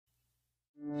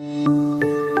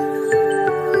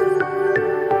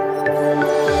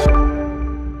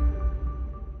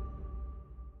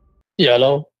Yeah,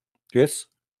 hello. Yes.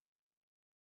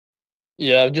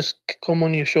 Yeah, I've just come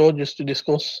on your show just to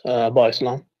discuss about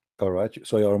Islam. All right.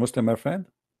 So you're a Muslim, my friend?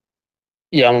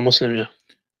 Yeah, I'm a Muslim, yeah.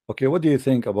 Okay, what do you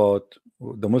think about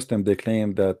the Muslim? They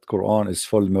claim that Quran is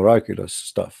full miraculous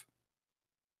stuff.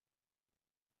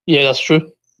 Yeah, that's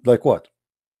true. Like what?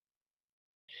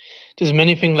 There's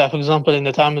many things, like for example, in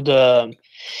the time of the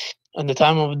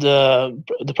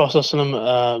Prophet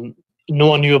ﷺ, no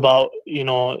one knew about, in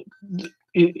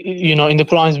the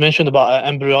Quran is mentioned about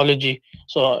embryology.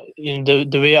 So in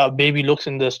the way a baby looks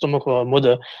in the stomach of a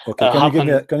mother, Okay, can you give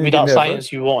me without a science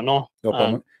verse? you won't know. No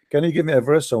problem. Can you give me a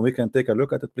verse so we can take a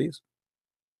look at it, please?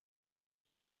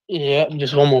 Yeah,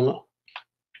 just one moment.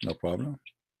 No problem.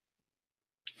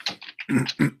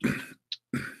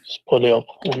 Just pull it up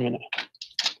 1 minute.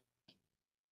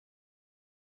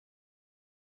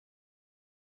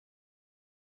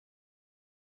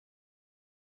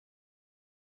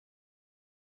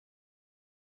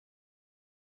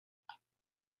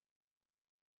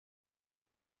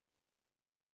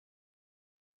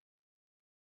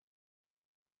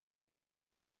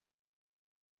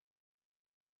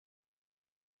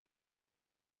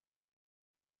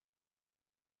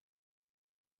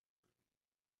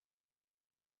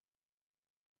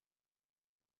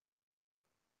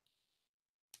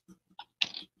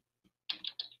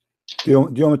 Do you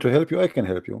want me to help you? I can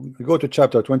help you. Go to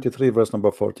chapter 23, verse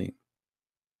number 14.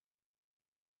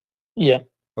 Yeah.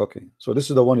 Okay, so this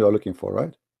is the one you are looking for,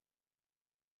 right?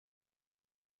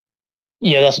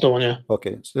 Yeah, that's the one, yeah.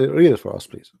 Okay, so read it for us,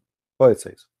 please. What it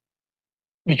says.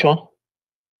 Which one?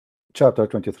 Chapter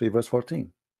 23, verse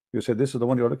 14. You said this is the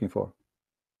one you're looking for.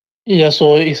 Yeah,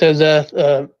 so he says that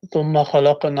ثُمَّ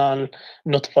خَلَقْنَا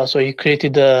النُّطْفَةَ. So he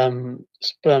created the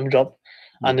sperm drop,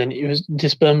 and then the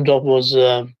sperm drop was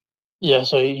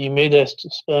so he made the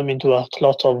sperm into a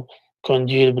clot of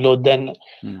congealed blood. Then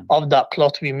of that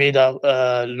clot we made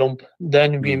a lump.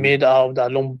 Then we made out of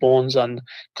that lump bones and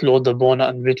clothed the bone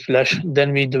and with flesh.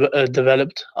 Then we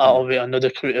developed out of it another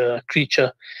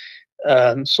creature.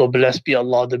 So blessed be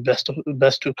Allah, the best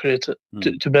to create,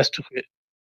 to best to create.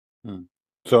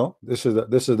 So this is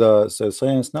the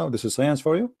science now. This is science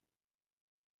for you.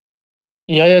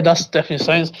 Yeah, that's definitely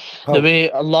science. How? The way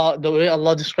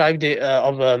Allah described it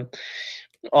of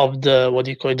the, what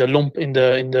do you call it, the lump in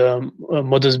the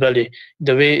mother's belly.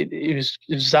 The way it was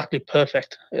exactly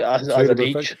perfect as a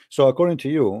leech. So according to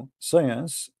you,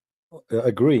 science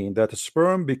agreeing that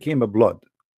sperm became a blood.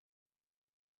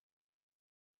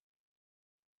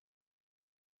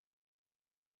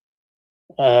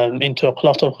 Into a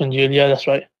clot of congeal. Yeah, that's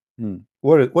right.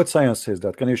 What science says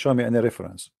that? Can you show me any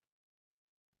reference?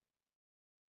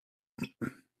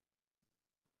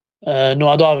 No,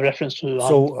 I don't have a reference to.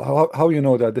 So how you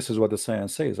know that this is what the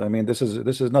science says? I mean, this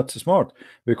is not smart,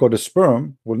 because the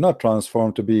sperm will not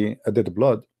transform to be a dead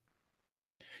blood.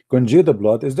 Congealed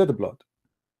blood is dead blood,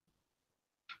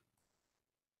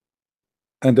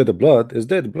 and dead blood is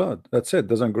dead blood. That's it.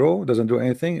 Doesn't grow, doesn't do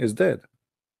anything, is dead.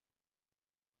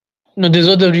 No, there's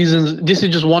other reasons. This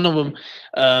is just one of them,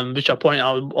 which I point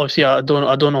out. Obviously, I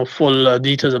don't know full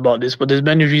details about this, but there's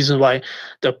many reasons why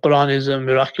the Quran is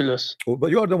miraculous. Oh,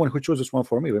 but you are the one who chose this one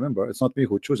for me. Remember, it's not me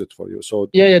who chose it for you. So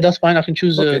yeah, that's fine. I can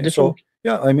choose a different. So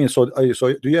yeah, I mean, so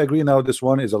do you agree now? This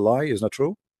one is a lie, is not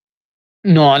true?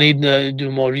 No, I need to do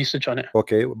more research on it.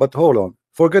 Okay, but hold on.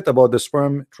 Forget about the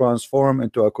sperm transform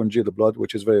into a congealed blood,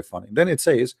 which is very funny. Then it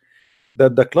says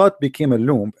that the clot became a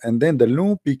lump, and then the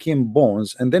lump became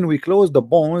bones, and then we closed the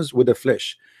bones with the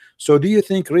flesh. So do you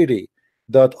think really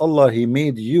that Allah, He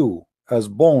made you as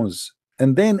bones,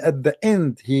 and then at the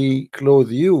end He clothed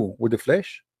you with the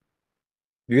flesh?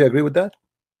 Do you agree with that?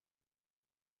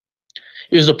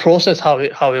 It was the process how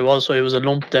it was. So it was a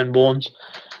lump, then bones,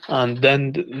 and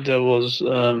then there was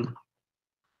one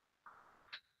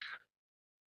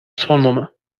moment.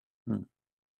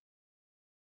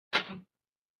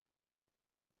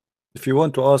 If you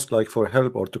want to ask like for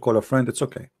help or to call a friend, it's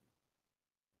okay.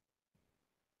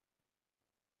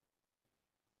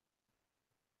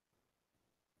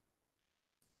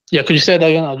 Yeah, could you say that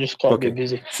again? I'll just got a bit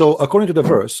busy. So according to the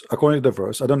verse,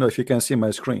 I don't know if you can see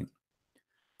my screen.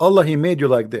 Allah, He made you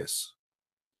like this,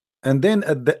 and then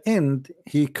at the end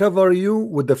He cover you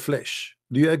with the flesh.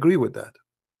 Do you agree with that?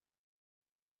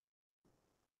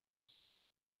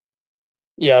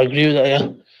 Yeah, I agree with that. Yeah.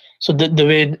 So the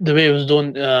way it was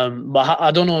done, but I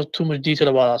don't know too much detail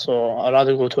about that, so I'd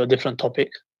rather go to a different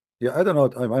topic. Yeah, I don't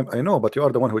know. I know, but you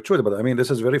are the one who chose it. But I mean, this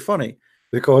is very funny,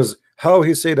 because how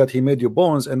He say that He made you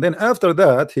bones, and then after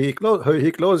that He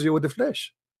clothes you with the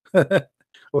flesh.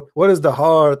 What is the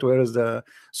heart? Where is the?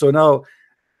 So now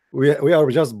we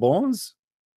are just bones.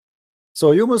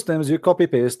 So you Muslims, you copy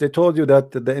paste. They told you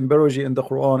that the embroidery in the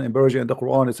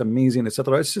Quran is amazing,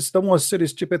 etc. It's just the most silly,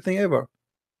 stupid thing ever.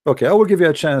 Okay, I will give you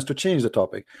a chance to change the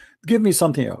topic. Give me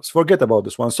something else. Forget about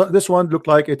this one. So this one looked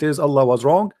like it is Allah was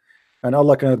wrong, and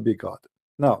Allah cannot be God.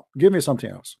 Now, give me something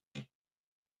else.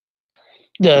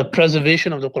 The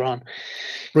preservation of the Quran.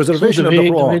 Preservation of the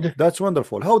Quran. That's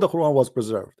wonderful. How the Quran was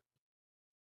preserved?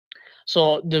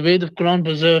 So the way the Quran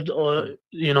preserved, or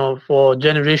for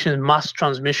generations, mass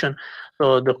transmission.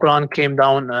 So the Quran came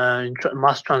down in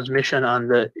mass transmission,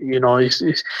 and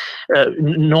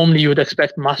normally you would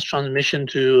expect mass transmission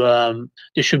to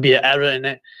there should be an error in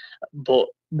it, but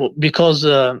because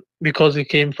it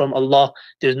came from Allah,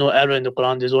 there's no error in the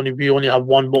Quran. We only have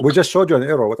one book. We just showed you an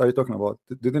error. What are you talking about?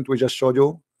 Didn't we just show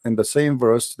you in the same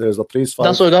verse? There's at least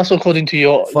five. That's according to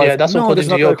your that's no, according that's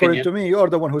to your not according opinion. to me. You are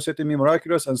the one who said to me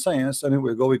miraculous and science, and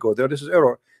we go there. This is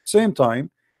error. Same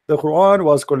time, the Quran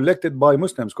was collected by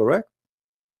Muslims, correct?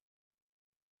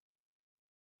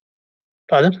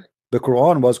 Pardon? The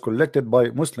Quran was collected by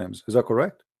Muslims. Is that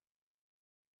correct?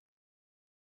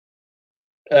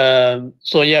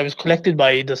 So yeah, it was collected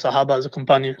by the Sahaba as a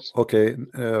companions. Okay,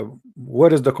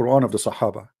 where is the Quran of the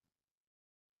Sahaba?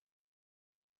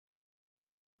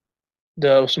 The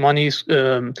Osmanis.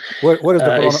 What is the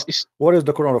Quran? What is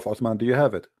the Quran of Uthman? Do you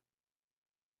have it?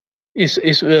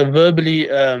 It's verbally.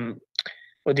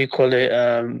 What do you call it?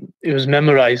 It was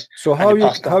memorized. So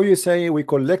how you say we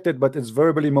collected, but it's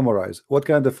verbally memorized? What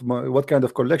kind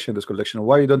of collection? This collection?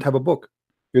 Why you don't have a book?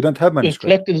 You don't have manuscript. It's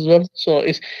collected as well. So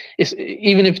it's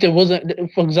even if there wasn't,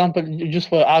 for example, just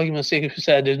for argument's sake, if you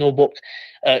said there's no book,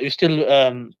 it's still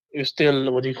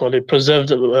what do you call it? Preserved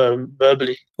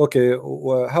verbally. Okay,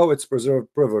 how it's preserved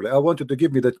verbally? I want you to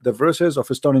give me the verses of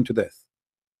stoning to death.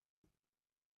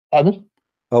 Pardon?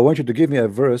 I want you to give me a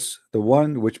verse, the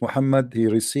one which Muhammad he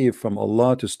received from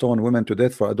Allah to stone women to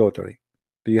death for adultery.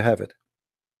 Do you have it?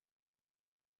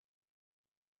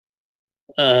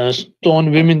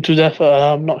 Stone women to death.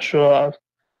 I'm not sure.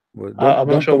 Well, I'm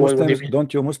not sure what you mean.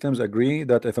 Don't you Muslims agree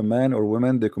that if a man or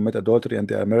woman they commit adultery and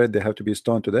they are married, they have to be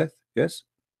stoned to death? Yes.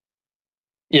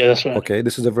 Yeah, that's right. Okay,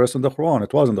 this is a verse in the Quran.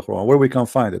 It was in the Quran. Where we can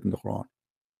find it in the Quran?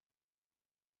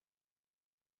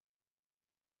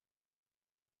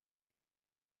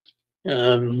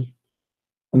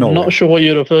 No, I'm not sure what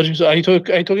you're referring to. Are you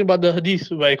talking about the hadith,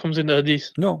 where it comes in the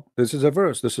hadith? No, this is a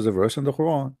verse. This is a verse in the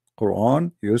Quran.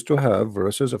 Quran used to have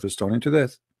verses of stoning to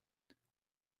death.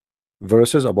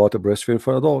 Verses about a breastfeed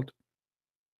for adult.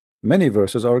 Many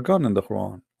verses are gone in the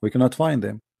Quran. We cannot find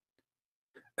them.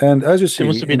 And as you see, they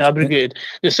must have been abrogated.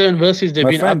 The certain verses they've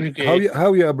been abrogated.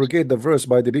 How you abrogate the verse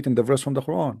by deleting the verse from the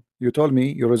Quran? You told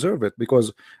me you reserve it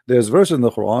because there's verses in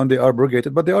the Quran, they are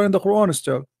abrogated, but they are in the Quran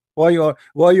still. Why you are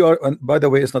and by the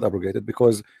way, it's not abrogated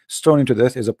because stoning to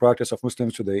death is a practice of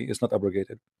Muslims today. It's not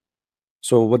abrogated.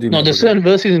 So what do you mean? No, there's certain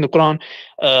verses in the Quran,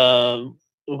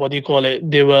 what do you call it?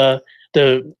 They were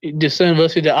the certain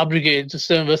verses they abrogated. The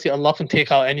certain verses Allah can take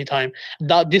out anytime.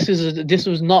 This is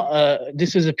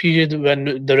a period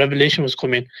when the revelation was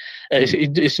coming.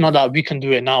 It's not that we can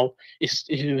do it now.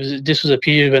 This was a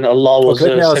period when Allah was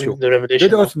sending the revelation.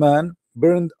 Did Uthman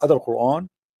burn other Quran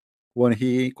when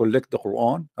he collected the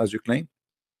Quran, as you claim?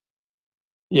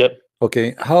 Yeah.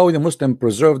 Okay, how the Muslim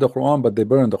preserve the Quran but they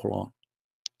burn the Quran?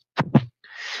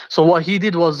 So what he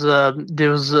did was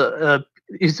because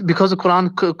the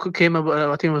Quran came,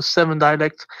 I think it was 7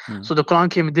 dialects. So the Quran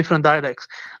came in different dialects.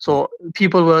 So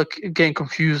people were getting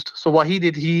confused. So what he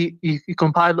did, he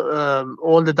compiled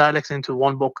all the dialects into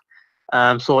one book.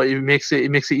 So it makes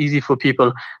it easy for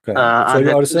people. Okay.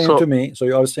 So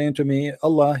you are saying to me,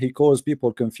 Allah he caused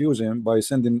people confusing by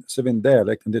sending 7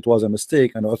 dialects, and it was a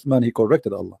mistake, and Uthman he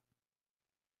corrected Allah.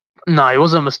 No, it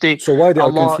wasn't a mistake. So why they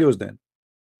are confused then?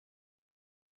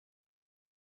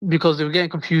 Because they were getting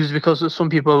confused, because some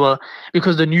people were,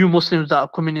 because the new Muslims that are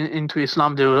coming into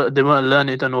Islam, they weren't learned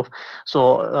enough.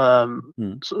 So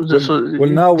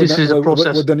now this is a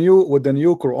process. With the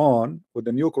new Quran,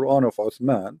 of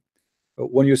Uthman,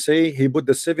 when you say he put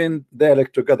the 7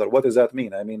 dialect together, what does that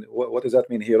mean? I mean, what does that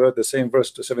mean? He wrote the same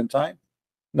verse 7 times?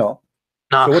 No.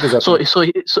 Nah. So what does that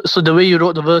mean? So the way you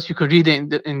wrote the verse, you could read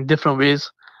it in different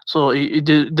ways. So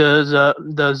the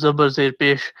Zabar Zair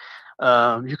Pesh,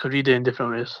 you could read it in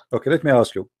different ways. Okay, let me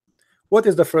ask you, what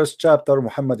is the first chapter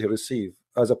Muhammad he received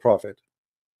as a prophet?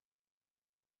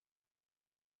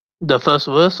 The first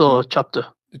verse or chapter?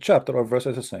 The chapter or verse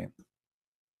is the same.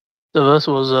 The verse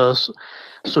was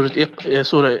Surah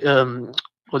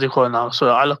what do you call it now?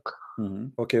 Surah Alaq.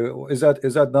 Okay, is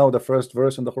that now the first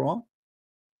verse in the Quran?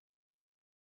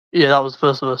 Yeah, that was the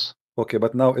first verse. Okay,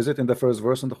 but now is it in the first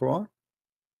verse in the Quran?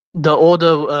 The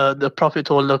order, the Prophet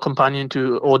told the companion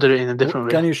to order it in a different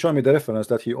way. Can you show me the reference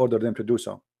that he ordered them to do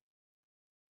so?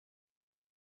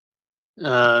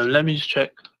 Let me just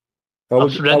check. I will,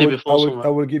 I've read it before somewhere. I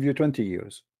will give you 20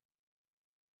 years.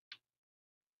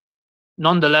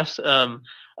 Nonetheless,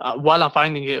 while I'm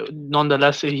finding it,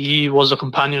 nonetheless, he was a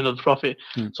companion of the Prophet,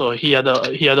 so he had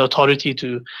authority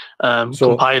to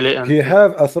compile it. And he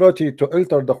have authority to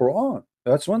alter the Quran.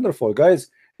 That's wonderful,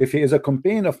 guys. If he is a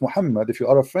companion of Muhammad, if you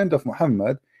are a friend of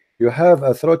Muhammad, you have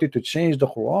authority to change the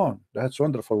Quran. That's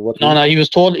wonderful. No, he was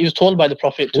told by the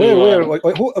Prophet to. Where?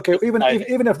 Who? Okay, even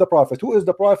if the Prophet, who is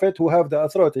the Prophet who have the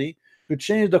authority to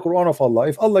change the Quran of Allah?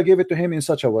 If Allah gave it to him in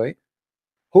such a way,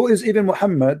 who is even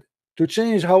Muhammad to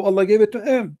change how Allah gave it to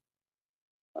him?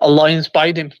 Allah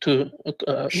inspired him to.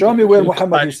 Show me where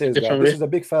Muhammad says that. This is a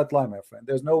big fat lie, my friend.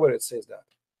 There's nowhere it says that.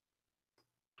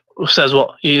 Who says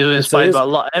what? He was inspired by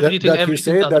Allah. Everything that he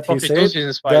said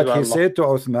to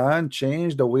Uthman,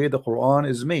 change the way the Quran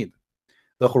is made.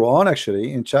 The Quran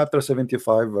actually in chapter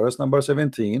 75 verse number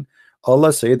 17,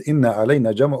 Allah said, Inna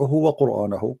alayna jam'uhu wa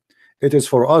Qur'anahu. It is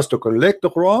for us to collect the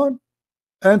Quran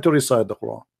and to recite the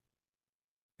Quran.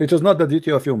 It is not the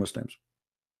duty of you Muslims.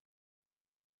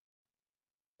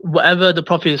 Whatever the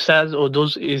Prophet says or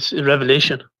does is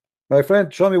revelation. My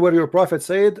friend, show me where your Prophet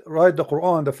said, write the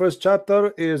Quran. The first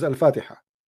chapter is Al-Fatiha.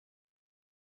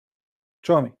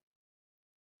 Show me.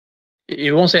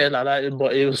 He won't say it like that,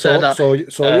 but it will say that. So you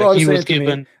are saying to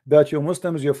me that you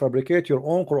Muslims, you fabricate your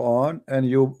own Quran and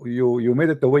you made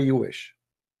it the way you wish.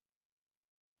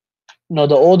 No,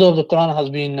 the order of the Quran has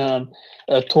been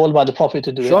told by the Prophet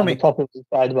to do show it. Me. And the Prophet was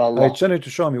inspired by Allah. I tell you to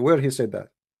show me where he said that.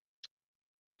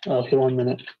 Okay, 1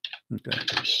 minute. Okay.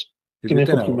 Give me a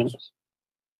couple minutes.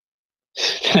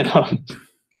 10 hours.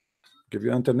 Give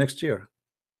you until next year.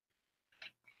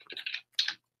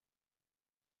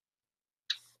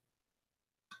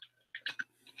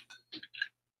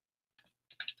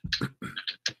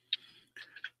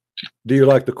 Do you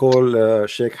like to call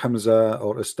Sheikh Hamza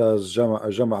or Ustaz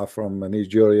Jama'a from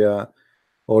Nigeria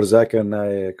or Zakir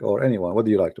Naik or anyone? What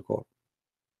do you like to call?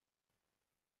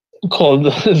 Call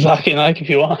Zakir Naik if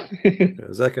you want.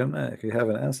 Zakir Naik, you have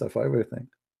an answer for everything.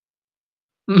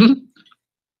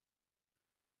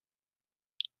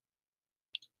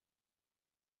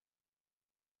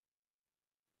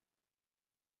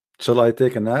 Shall I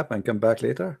take a nap and come back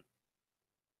later?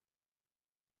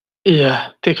 Yeah,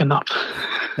 take a nap.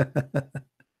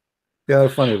 You are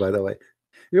funny, by the way.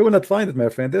 You will not find it, my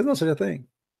friend. There's no such a thing.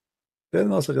 There's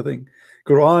no such a thing.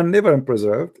 Quran never been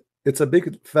preserved. It's a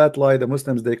big fat lie the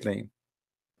Muslims they claim.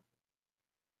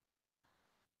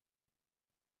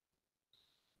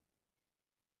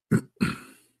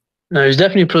 No, it's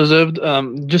definitely preserved.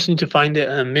 Just need to find it,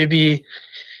 and maybe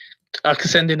I can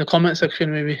send in the comment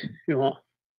section. Maybe if you want.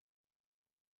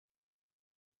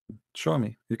 Show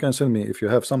me. You can send me if you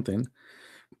have something.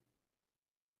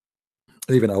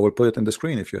 Even I will put it in the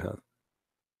screen if you have.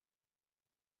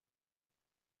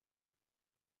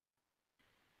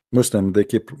 Muslim, they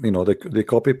keep, they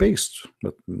copy paste,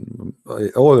 but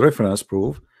all reference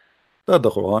prove that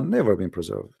the Quran never been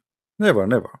preserved.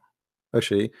 Never.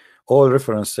 Actually, all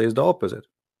reference says the opposite.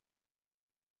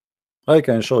 I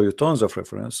can show you tons of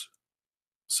reference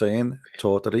saying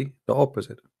totally the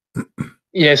opposite.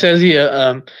 Yeah, it says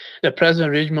here, the present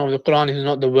arrangement of the Quran is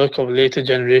not the work of later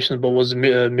generations, but was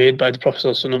made by the Prophet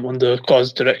ﷺ under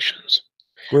God's directions.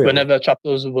 Where? Whenever a chapter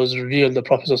was revealed, the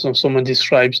Prophet ﷺ, someone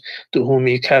describes to whom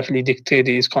he carefully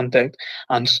dictated his contact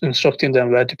and instructing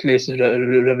them where to place his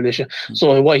revelation.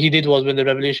 So what he did was, when the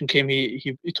revelation came,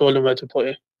 he told them where to put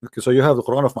it. Okay, so you have the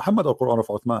Quran of Muhammad or Quran of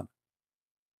Uthman?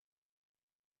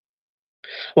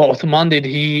 What Uthman did,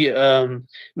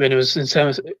 when he was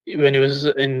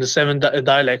in the seven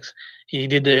dialects, he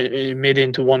made it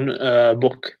into one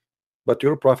book. But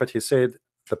your Prophet, he said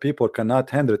the people cannot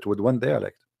handle it with one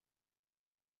dialect.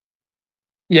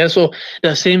 Yeah, so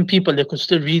the same people, they could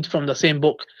still read from the same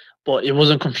book, but it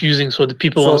wasn't confusing. So the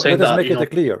people were saying that. So let us make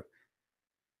it clear.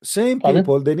 Same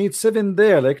people, they need 7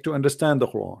 dialects to understand the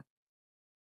Quran.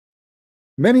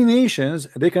 Many nations,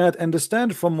 they cannot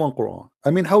understand from one Quran.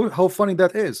 I mean, how funny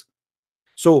that is.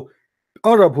 So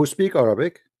Arab who speak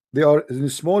Arabic, they are in a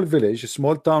small village, a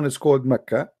small town is called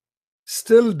Mecca.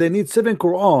 Still, they need 7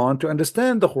 Quran to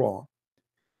understand the Quran.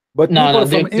 But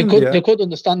they could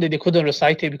understand it. They couldn't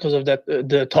recite it because of that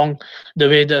the tongue, the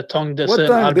way the tongue. What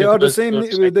tongue? They are the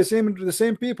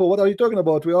same people. What are you talking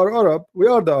about? We are Arab. We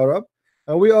are the Arab,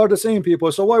 and we are the same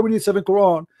people. So why we need 7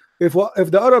 Quran? If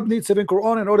the Arab needs 7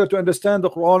 Quran in order to understand the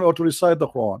Quran or to recite the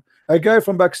Quran, a guy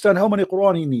from Pakistan, how many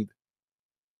Quran he need?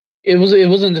 It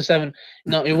wasn't the seven.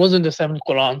 No, it wasn't the seven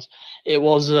Qurans. It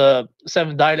was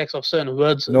seven dialects of certain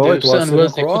words. No, There it were was certain seven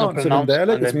words they couldn't Quran, seven pronounce.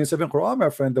 dialect. And It then, means seven Quran, my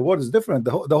friend. The word is different.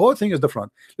 The whole thing is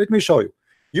different. Let me show you.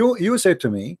 You said to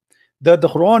me that the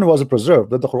Quran was preserved.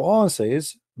 That the Quran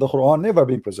says the Quran never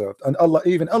been preserved, and Allah,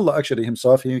 even Allah actually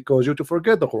Himself, He caused you to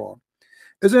forget the Quran.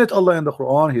 Isn't it Allah in the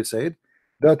Quran? He said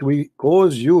that we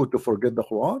cause you to forget the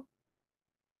Quran.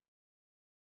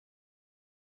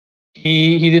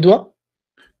 he did what?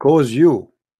 Cause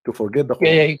you to forget the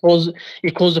Quran. Yeah,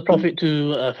 he caused the Prophet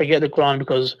to forget the Quran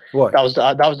because Why? that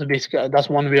was the basic. That's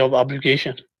one way of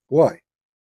abrogation. Why?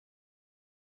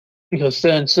 Because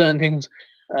certain things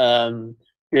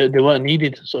they weren't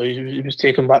needed, so he was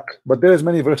taken back. But there is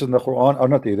many verses in the Quran are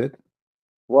not needed.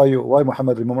 Why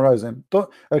Muhammad memorize them?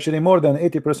 Actually, more than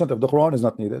 80% of the Quran is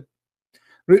not needed.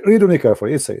 Read me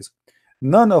carefully. It says,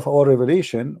 none of our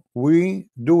revelation we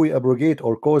abrogate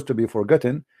or cause to be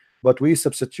forgotten, but we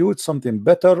substitute something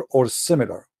better or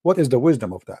similar. What is the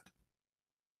wisdom of that?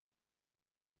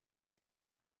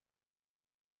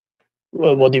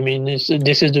 Well, what do you mean? This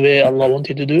is the way Allah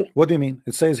wanted to do? What do you mean?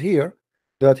 It says here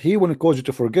that He will cause you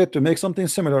to forget to make something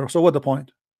similar. So what the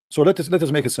point? So let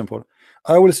us make it simple.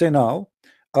 I will say now,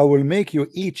 I will make you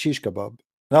eat shish kebab.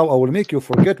 Now I will make you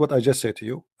forget what I just said to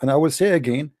you, and I will say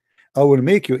again, I will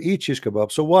make you eat shish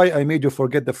kebab. So why I made you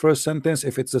forget the first sentence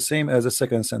if it's the same as the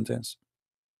second sentence?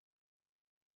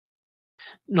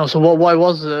 No, so why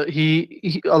was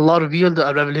Allah revealed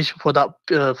a revelation for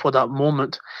that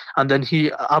moment, and then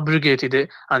He abrogated it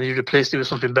and He replaced it with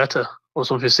something better or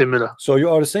something similar. So you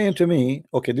are saying to me,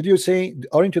 okay, did you say,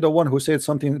 aren't you the one who said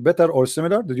something better or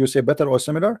similar? Did you say better or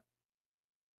similar?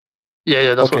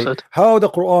 Yeah, that's okay. what I said. How the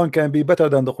Quran can be better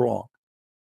than the Quran?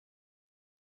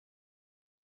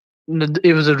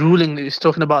 It was a ruling. It's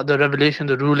talking about the revelation,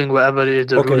 the ruling, whatever it is,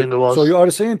 the ruling was. So you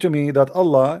are saying to me that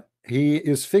Allah, He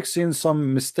is fixing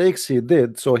some mistakes He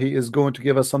did, so He is going to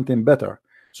give us something better.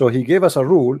 So He gave us a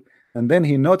rule, and then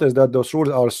He noticed that those rules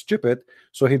are stupid,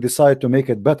 so He decided to make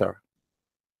it better.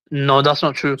 No, that's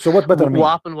not true. So what better mean?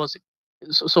 What happened was,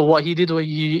 so what He did was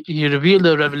he revealed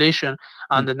the revelation,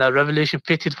 and then that revelation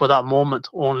fitted for that moment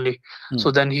only.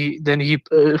 So then he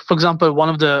for example, one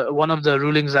of the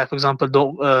rulings, like for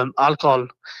example, alcohol.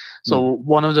 So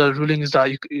one of the rulings is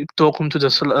that you don't come to the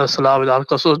salah with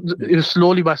alcohol. So it was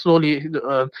slowly by slowly.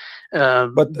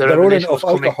 But the ruling of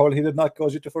alcohol, He did not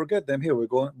cause you to forget them. Here we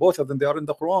go. Both of them, they are in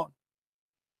the Quran.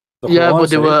 Yeah, but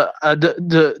they were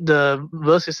the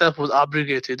verse itself was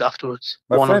abrogated afterwards.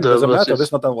 My friend, doesn't matter.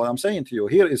 That's not what I'm saying to you.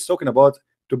 Here is talking about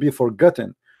to be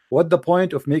forgotten. What the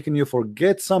point of making you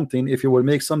forget something if you will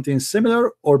make something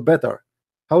similar or better?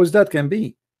 How is that can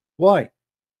be? Why?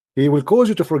 He will cause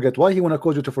you to forget. Why He want to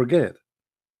cause you to forget?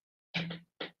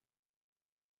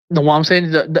 No, what I'm saying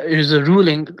is that is a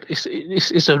ruling.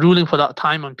 It's a ruling for that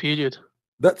time and period.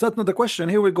 That's not the question.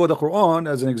 Here we go. The Quran,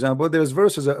 as an example, there's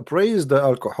verses that praise the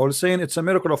alcohol, saying it's a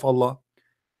miracle of Allah,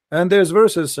 and there's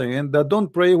verses saying that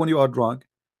don't pray when you are drunk,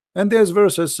 and there's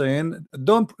verses saying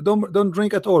don't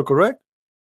drink at all. Correct?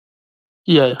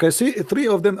 Yeah. Okay. See, three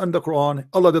of them in the Quran.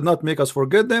 Allah did not make us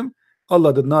forget them.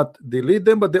 Allah did not delete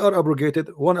them, but they are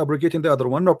abrogated. One abrogating the other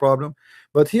one, no problem.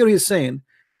 But here He's saying,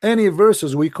 any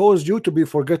verses we caused you to be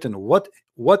forgotten.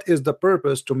 What is the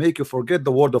purpose to make you forget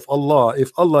the word of Allah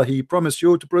if Allah He promised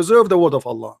you to preserve the word of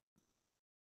Allah?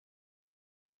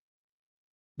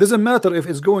 Doesn't matter if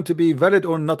it's going to be valid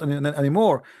or not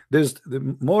anymore. There's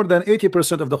more than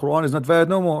 80% of the Quran is not valid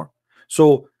no more.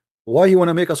 So why He want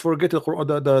to make us forget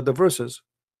the verses?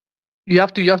 You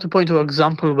have to point to an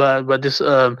example where this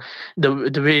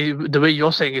the way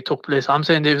you're saying it took place. I'm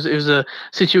saying it was a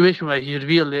situation where He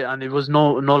revealed it and it was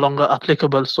no longer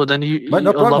applicable. So then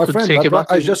Allah could take it back.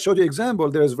 I just showed you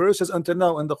example. There's verses until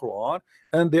now in the Quran,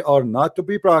 and they are not to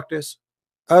be practiced.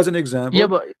 As an example, yeah,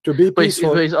 but to be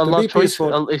peaceful. It's Allah's choice.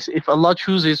 If Allah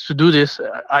chooses to do this,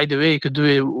 either way He could do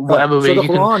it whatever way. So the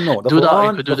Quran, no, the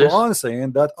Quran this.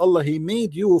 saying that Allah He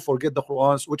made you forget the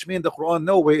Quran, which means the Quran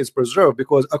no way is preserved,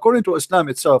 because according to Islam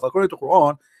itself, according to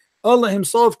Quran, Allah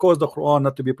Himself caused the Quran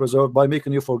not to be preserved by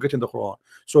making you forgetting the Quran.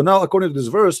 So now, according to this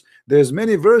verse, there's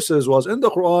many verses was in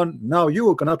the Quran. Now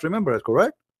you cannot remember it,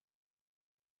 correct?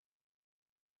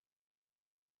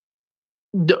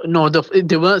 No,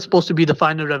 they weren't supposed to be the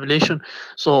final revelation.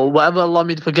 So whatever Allah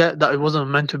made forget, that it wasn't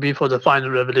meant to be for the final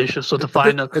revelation. So the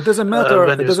final. It doesn't matter.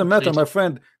 It doesn't matter, my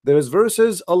friend. There is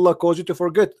verses Allah caused you to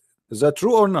forget. Is that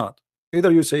true or not? Either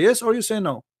you say yes or you say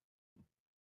no.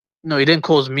 No, He didn't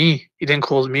cause me. He didn't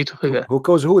cause me to forget. Who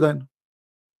caused who then?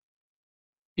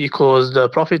 He caused the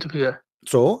Prophet to forget.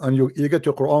 So, and you get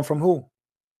your Quran from who?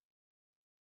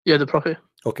 Yeah, the Prophet.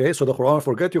 Okay, so the Quran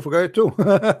forget, you forget it too.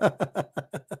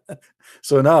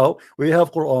 So now we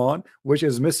have Quran which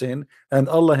is missing, and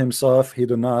Allah himself, he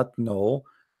do not know,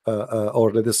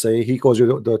 or let us say he caused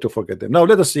you to forget them. Now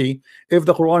let us see if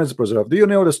the Quran is preserved. Do you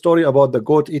know the story about the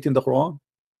goat eating the Quran?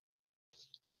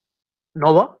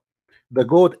 No, what? The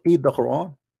goat eat the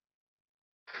Quran.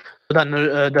 Then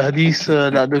the hadith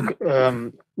that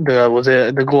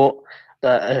the goat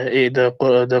that ate the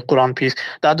Quran piece,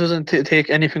 that doesn't take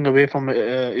anything away from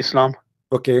Islam.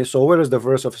 Okay, so where is the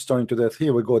verse of stoning to death?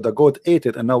 Here we go. The goat ate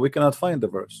it, and now we cannot find the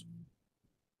verse.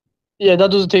 Yeah,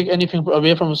 that doesn't take anything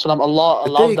away from Islam. Allah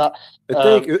allowed that.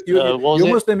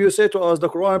 You Muslim, you say to us the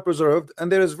Quran preserved,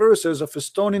 and there is verses of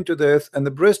stoning to death and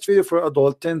the breastfeeding for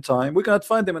adult 10 times. We cannot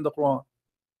find them in the Quran.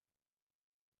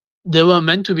 They were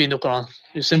meant to be in the Quran.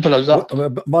 It's simple as that.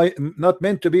 Not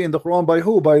meant to be in the Quran by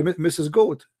who? By Mrs.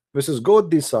 Goat. Mrs. Goat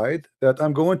decide that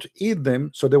I'm going to eat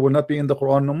them, so they will not be in the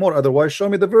Quran no more. Otherwise, show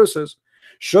me the verses.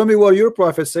 Show me where your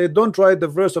prophet said, don't write the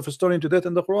verse of stoning to death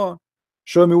in the Quran.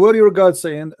 Show me where your God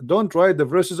saying, don't write the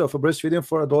verses of breastfeeding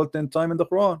for adult 10 times in the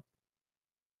Quran.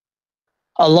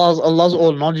 Allah's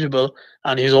all knowledgeable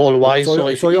and He's all wise. So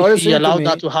if He allowed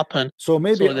that to happen, so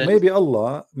maybe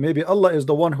Allah is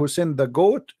the one who sent the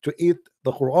goat to eat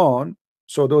the Quran,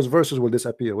 so those verses will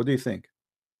disappear. What do you think?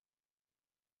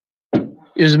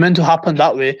 It was meant to happen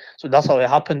that way, so that's how it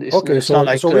happened. Okay,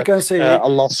 so we can say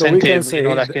Allah sent him.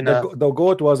 The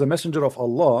goat was a messenger of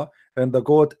Allah, and the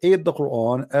goat ate the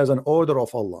Quran as an order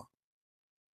of Allah.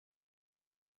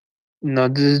 No,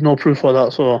 there's no proof for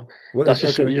that. So that's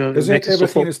just isn't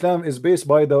everything in Islam is based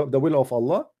by the will of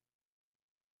Allah?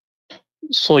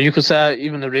 So you could say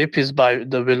even the rape is by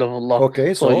the will of Allah.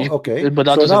 Okay, but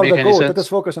that doesn't make any sense. Let us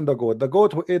focus on the goat. The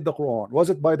goat who ate the Quran, was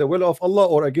it by the will of Allah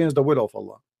or against the will of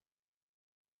Allah?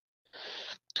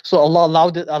 So Allah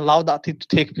allowed that to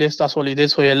take place. That's what He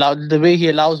did. So He allowed the way He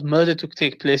allows murder to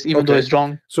take place, even though it's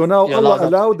wrong. So now Allah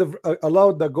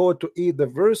allowed the goat to eat the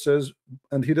verses,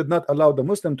 and He did not allow the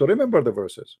Muslim to remember the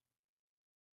verses.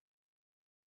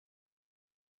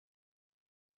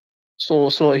 So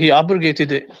He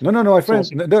abrogated it. No, my friend.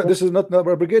 This is not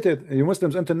abrogated. You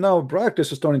Muslims until now practice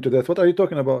stoning to death. What are you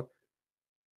talking about?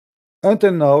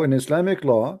 Until now in Islamic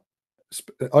law,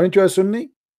 aren't you a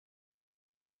Sunni?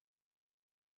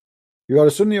 You are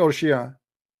a Sunni or Shia?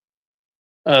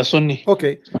 Sunni.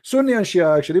 Okay, Sunni and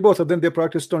Shia, actually both of them, they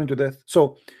practice stoning to death.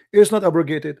 So it's not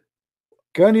abrogated.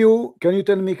 Can you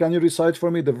tell me, can you recite for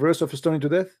me the verse of stoning to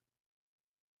death?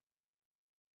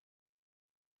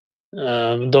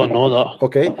 Don't know that.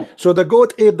 Okay, so the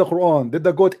goat ate the Quran. Did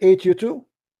the goat eat you too?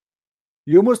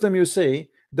 You Muslim, you say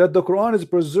that the Quran is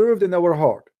preserved in our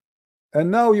heart, and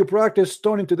now you practice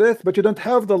stoning to death, but you don't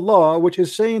have the law which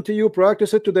is saying to you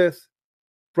practice it to death.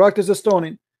 Practice the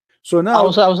stoning. So now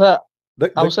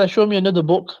I was show me another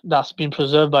book that's been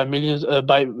preserved by millions,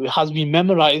 has been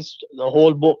memorized, the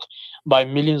whole book, by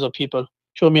millions of people.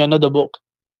 Show me another book.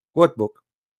 What book?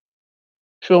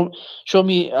 Show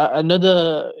me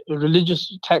another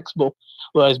religious textbook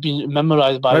where it's been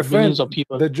memorized by millions of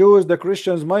people. The Jews, the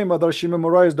Christians, my mother, she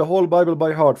memorized the whole Bible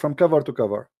by heart from cover to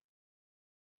cover.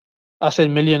 I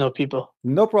said million of people.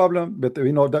 No problem, but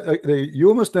you know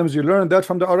you Muslims, you learn that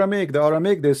from the Aramaic. The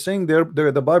Aramaic, they sing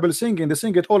the Bible singing. They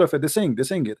sing it, all of it. They sing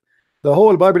it. The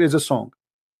whole Bible is a song.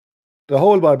 The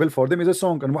whole Bible for them is a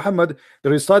song. And Muhammad, the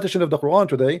recitation of the Quran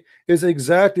today is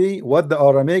exactly what the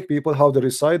Aramaic people, how they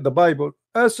recite the Bible.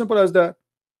 As simple as that.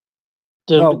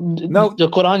 Now the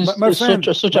Quran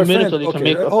is such a miracle. It can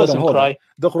make a person cry.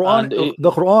 The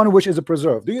Quran which is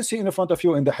preserved. Do you see in front of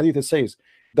you in the Hadith it says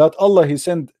that Allah He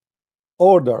sent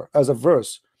order as a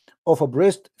verse of a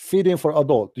breast feeding for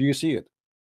adult? Do you see it?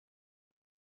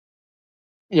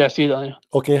 Yeah, I see that. Yeah.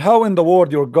 Okay, how in the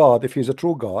world your God, if He's a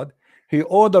true God, He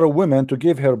order a woman to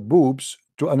give her boobs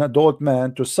to an adult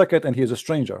man to suck it, and he is a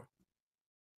stranger?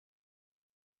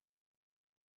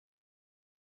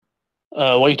 What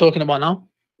are you talking about now?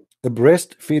 The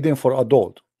breast feeding for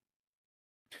adult.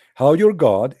 How your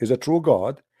God is a true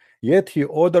God, yet He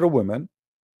order a woman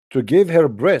to give her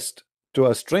breast to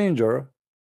a stranger,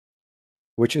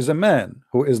 which is a man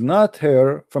who is not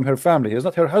her from her family, he is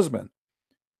not her husband,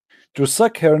 to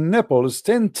suck her nipples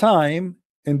 10 times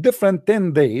in different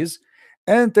 10 days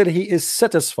until he is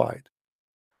satisfied.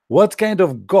 What kind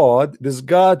of God, this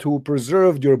God who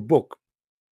preserved your book?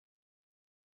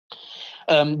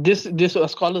 This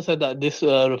scholar said that this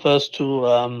refers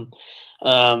to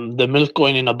the milk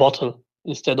going in a bottle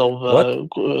instead of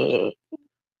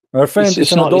my friend,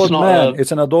 it's an adult man.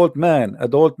 It's an adult man.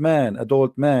 Adult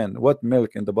man. What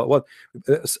milk in the bottle? What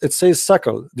it says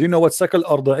suckle. Do you know what suckle?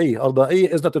 Arda'i. Arda'i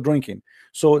is not a drinking.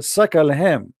 So suckle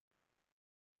him.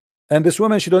 And this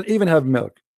woman, she don't even have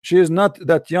milk. She is not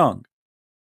that young.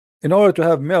 In order to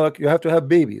have milk, you have to have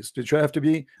babies. You have to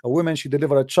be a woman, she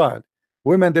deliver a child.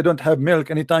 Women, they don't have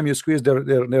milk. Anytime you squeeze their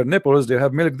nipples, they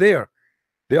have milk there.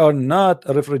 They are not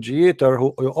a refrigerator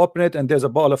who you open it and there's a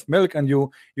bottle of milk and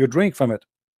you drink from it.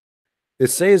 It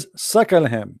says suckle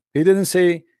him. He didn't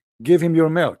say give him your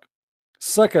milk.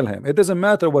 Suckle him. It doesn't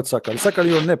matter what suckle. Suckle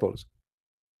your nipples.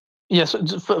 Yes.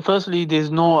 Firstly,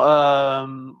 there's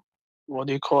no what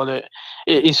do you call it?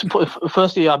 It's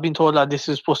firstly, I've been told that this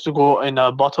is supposed to go in a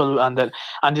bottle, and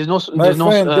there's no. My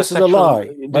friend, this is a lie.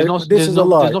 This is a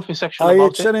lie. There's nothing sexual I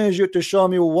about challenge you to show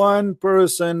me one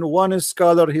person, one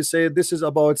scholar. He said this is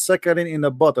about suckling in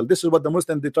a bottle. This is what the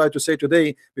Muslims they try to say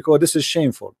today because this is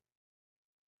shameful.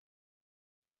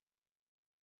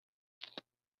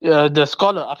 The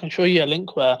scholar, I can show you a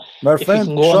link where. My friend,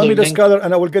 show me the scholar,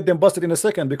 and I will get them busted in a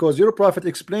second because your prophet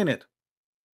explain it.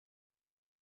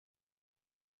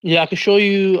 Yeah, I can show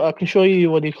you. What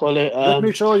do you call it? Let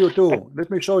me show you too. Let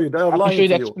me show you. They are lying to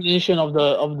you. I can show you the explanation of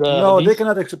the. No, they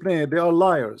cannot explain it. They are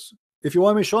liars. If you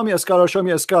want me, show me a scholar. Show me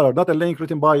a scholar, not a link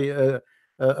written by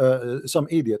some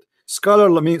idiot. Scholar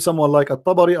means someone like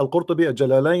At-Tabari, Al-Qurtubi,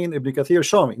 Al-Jalalain, Ibn Kathir.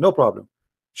 Show me, no problem.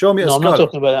 Show me a scholar. I'm not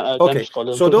talking about okay.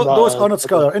 So those are not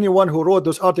scholars. Anyone who wrote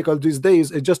those articles these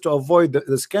days is just to avoid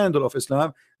the scandal of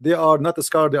Islam. They are not a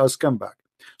scholar. They are scumbag.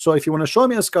 So if you want to show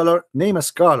me a scholar, name a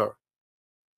scholar.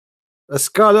 A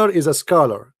scholar is a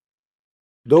scholar.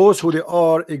 Those who they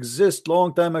are exist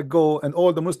long time ago, and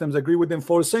all the Muslims agree with them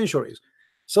for centuries.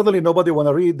 Suddenly, nobody want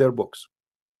to read their books.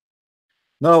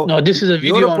 Now, no, this is a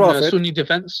video on Sunni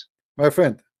defense. My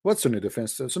friend, what Sunni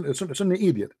defense? Sunni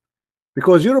idiot.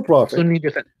 Because you're a prophet. Sunni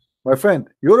defense. My friend,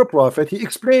 you're a prophet. He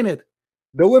explained it.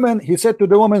 The woman, he said to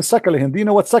the woman, suckle him. Do you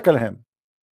know what suckle him?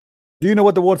 Do you know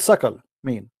what the word suckle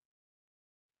mean?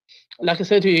 Like I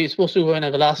said to you, it's supposed to go in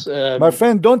a glass. My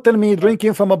friend, don't tell me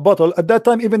drinking from a bottle. At that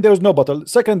time, even there was no bottle.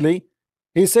 Secondly,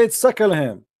 he said suckle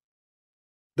him.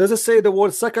 Does it say the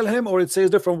word suckle him or it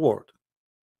says different word?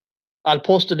 I'll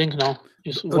post the link now.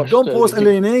 Don't post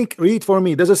any link. Read for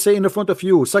me. Does it say in the front of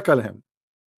you, suckle him?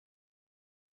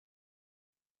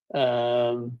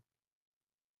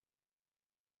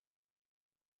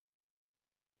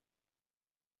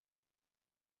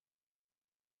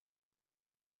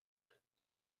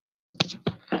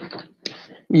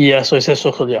 Yeah, so it says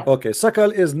suckle, yeah. Okay, suckle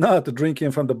is not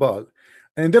drinking from the bowl.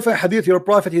 In different hadith, your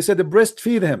prophet, he said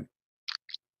breastfeed him.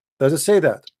 Does it say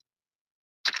that?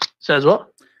 Says what?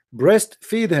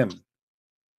 Breastfeed him.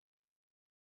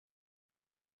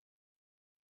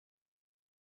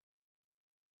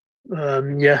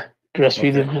 Yeah,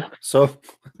 breastfeed him. Yeah. So,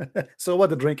 so what?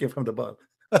 The drinking from the bowl.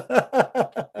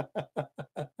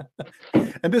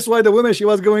 And this is why the woman, she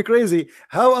was going crazy.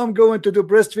 How I'm going to do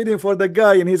breastfeeding for the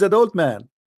guy and he's an adult man?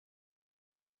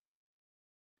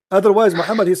 Otherwise,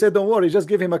 Muhammad, he said, don't worry, just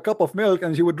give him a cup of milk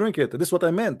and he would drink it. This is what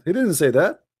I meant. He didn't say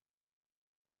that.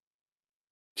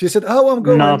 She said, how I'm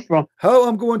going to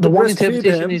breastfeed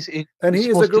him and he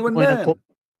is a grown man.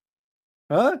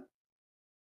 Huh?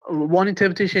 One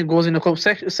interpretation goes in a cup.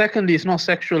 Secondly, it's not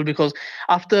sexual because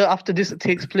after this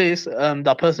takes place,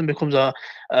 that person becomes a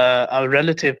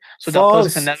relative. So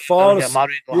false, that person can get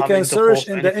married. You can search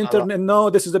in the internet. No,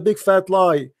 this is a big fat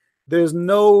lie. There's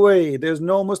no way. There's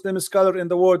no Muslim scholar in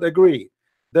the world agree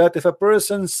that if a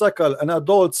person suckle, an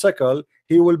adult suckle,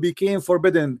 he will become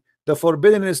forbidden. The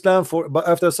forbidden in Islam but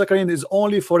after suckling is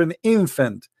only for an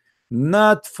infant,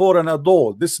 not for an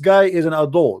adult. This guy is an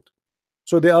adult.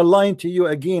 So they are lying to you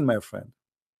again, my friend.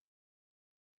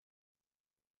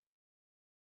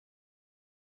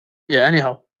 Yeah,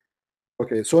 anyhow.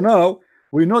 Okay, so now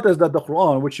we notice that the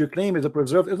Quran, which you claim is a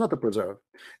preserved, is not a preserved.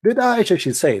 Did Aisha,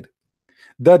 she said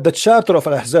that the chapter of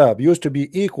Al-Ahzab used to be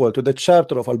equal to the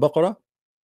chapter of Al-Baqarah?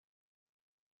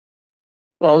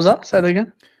 What was that? Say it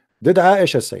again. Did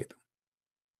Aisha say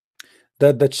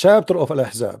that the chapter of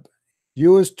Al-Ahzab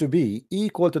used to be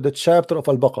equal to the chapter of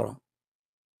Al-Baqarah?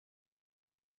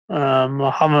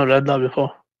 I haven't read that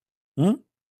before. I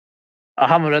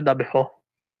haven't read that before.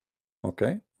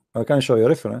 Okay, I can show you a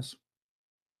reference.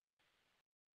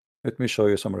 Let me show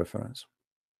you some reference.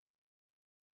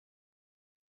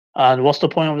 And what's the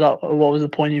point of that? What was the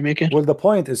point you're making? Well, the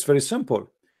point is very simple.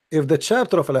 If the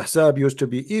chapter of Al-Ahzab used to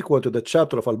be equal to the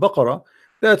chapter of Al-Baqarah,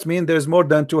 that means there's more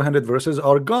than 200 verses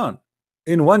are gone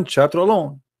in one chapter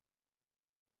alone.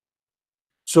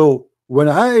 So when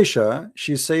Aisha,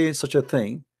 she says such a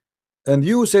thing, and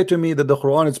you say to me that the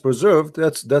Quran is preserved,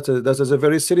 that's a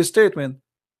very silly statement.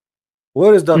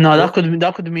 Where is that? No, that could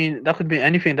mean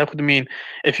anything. That could mean,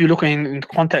 if you look in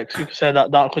context, you could say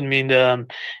that could mean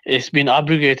it's been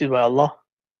abrogated by Allah.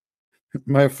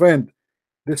 My friend,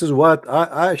 this is what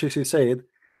Aisha, she said.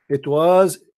 It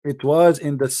was It was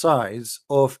in the size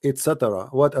of etc.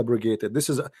 What abrogated? This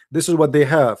is what they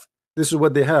have. This is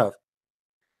what they have.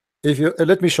 If you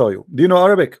let me show you. Do you know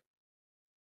Arabic?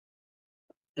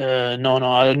 No,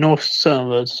 I know some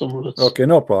words. Okay,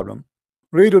 no problem.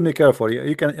 Read with me carefully.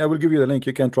 You can. I will give you the link.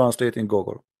 You can translate in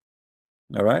Google.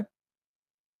 All right.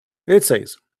 It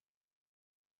says.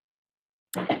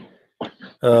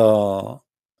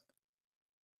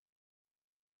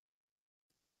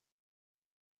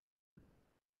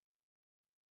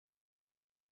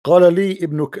 قال لي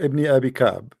ابن أبي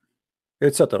كعب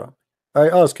etc. I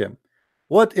asked him,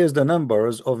 what is the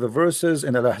numbers of the verses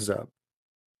in Al-Ahzab?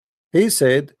 He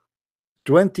said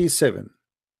 27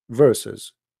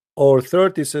 verses or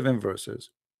 37 verses.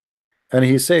 And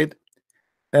he said,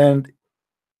 and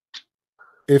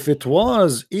if it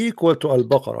was equal to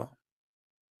Al-Baqarah,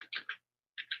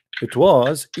 it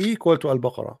was equal to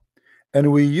Al-Baqarah,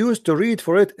 and we used to read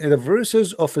for it in the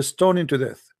verses of stoning to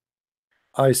death.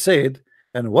 I said,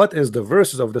 and what is the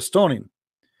verses of the stoning?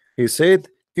 He said,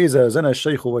 إذا زنى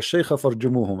الشيخ والشيخة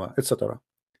فارجموهما, etc.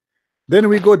 Then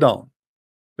we go down.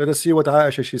 Let us see what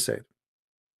Aisha she said.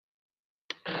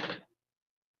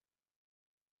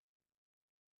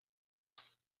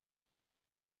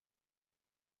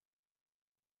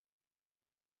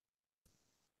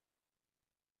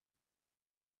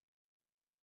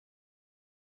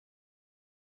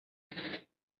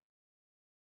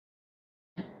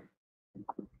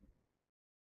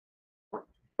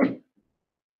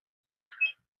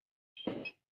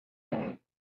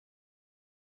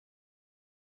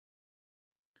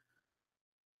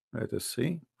 Let us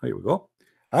see. Here we go.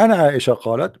 عن عائشة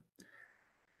قالت,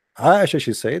 عائشة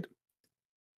she said,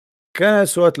 كانت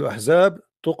سورة الأحزاب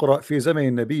تقرأ في زمن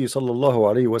النبي صلى الله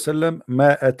عليه وسلم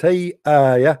 200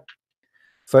 آية،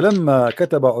 فلما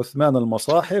كتب عثمان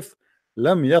المصاحف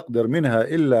لم يقدر منها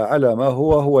إلا على ما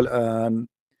هو الآن.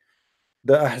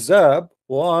 The Ahzab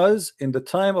was in the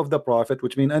time of the Prophet,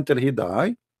 which means until he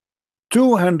died,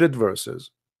 200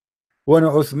 verses. When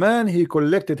Uthman he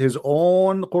collected his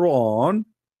own Quran,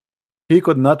 he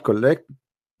could not collect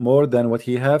more than what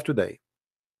he have today.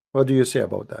 What do you say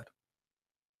about that?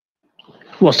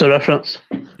 What's the reference?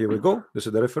 Here we go. This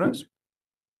is the reference.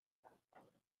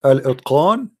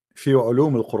 Al-Itqan fi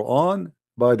Ulum al-Quran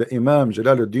by the Imam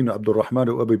Jalaluddin Abdul Rahman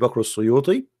Abi Bakr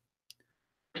al-Suyuti,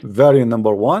 variant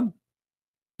number 1,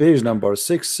 page number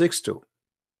 662.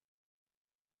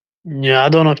 Yeah, I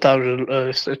don't know if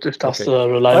that's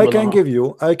reliable.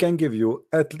 I can give you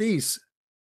at least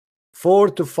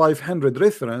 400 to 500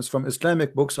 reference from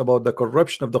Islamic books about the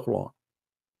corruption of the Quran.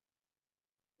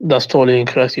 That's totally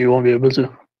incorrect. You won't be able to.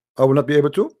 I will not be able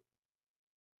to?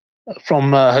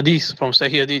 From Hadith, from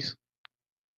Sahih Hadith.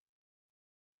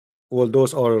 Well,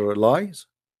 those are lies.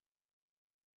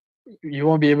 You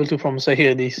won't be able to from Sahih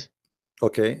Hadith.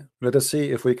 Okay, let us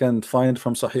see if we can find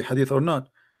from Sahih Hadith or not.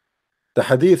 The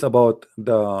Hadith about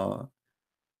the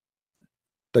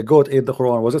goat ate the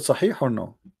Quran, was it Sahih or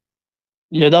no?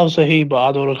 Yeah, that was Sahih, but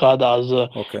I don't regard that as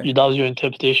okay. that was your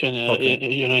interpretation,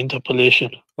 interpolation.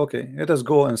 Okay, let us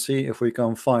go and see if we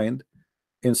can find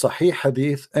in Sahih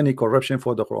Hadith any corruption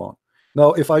for the Quran.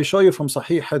 Now, if I show you from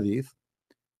Sahih Hadith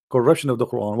corruption of the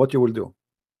Quran, what you will do?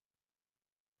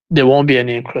 There won't be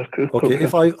any corruption. Okay,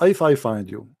 if I find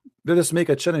you, let us make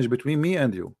a challenge between me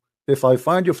and you. If I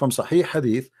find you from Sahih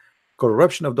Hadith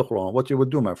corruption of the Quran, what you would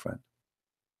do, my friend?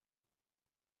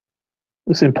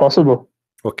 It's impossible.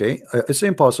 Okay, it's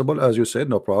impossible, as you said,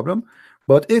 no problem.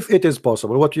 But if it is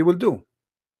possible, what you will do?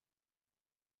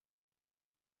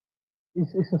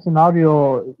 It's a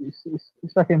scenario.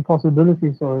 It's like an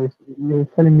impossibility. So you're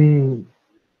telling me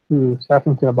to say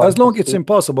something about. As long as it's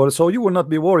impossible, so you will not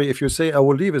be worried if you say I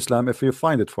will leave Islam if you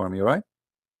find it for me, right?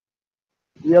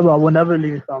 Yeah, but I will never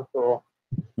leave Islam, so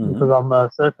because I'm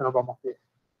certain about my faith.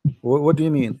 What do you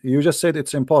mean? You just said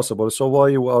it's impossible, so why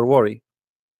you are worried?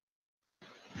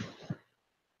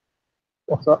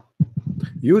 What's that?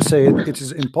 You said it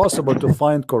is impossible to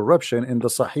find corruption in the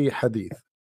Sahih Hadith.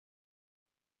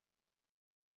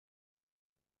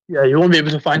 Yeah, you won't be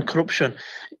able to find corruption.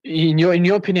 In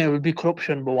your opinion, it will be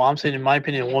corruption, but what I'm saying, in my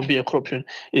opinion, it won't be a corruption.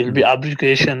 It'll be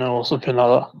abrogation or something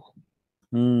like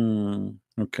that.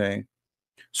 Okay.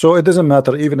 So it doesn't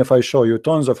matter even if I show you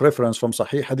tons of reference from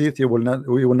Sahih Hadith, you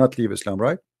will not leave Islam,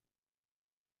 right?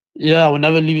 Yeah, I will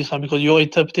never leave Islam because your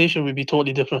interpretation will be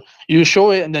totally different. You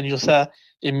show it and then you'll say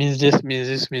it means this, means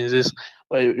this, means this.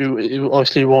 But it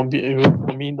obviously won't be. It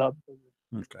won't mean that.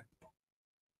 Okay.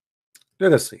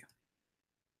 Let us see.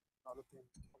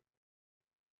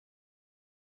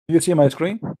 You see my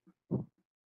screen?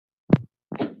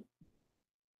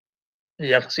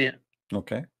 Yeah, I can see it.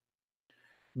 Okay.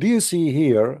 Do you see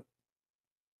here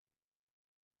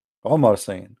Omar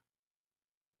saying,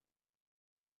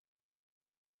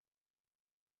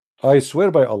 I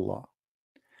swear by Allah,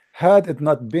 had it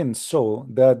not been so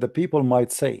that the people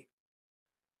might say,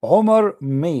 Omar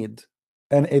made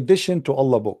an addition to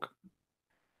Allah book,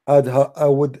 I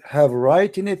would have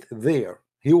written it there.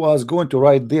 He was going to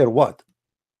write there what?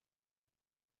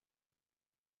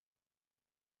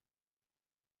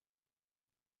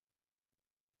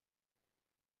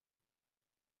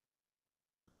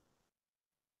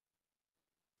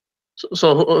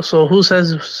 So who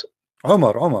says?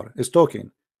 Omar is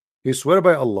talking. He swear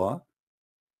by Allah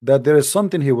that there is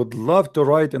something he would love to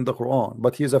write in the Quran,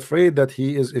 but he's afraid that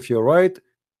if you write,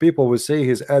 people will say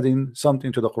he's adding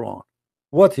something to the Quran.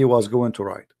 What he was going to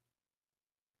write?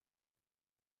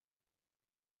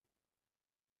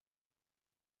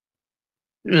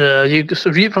 You just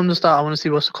read from the start. I want to see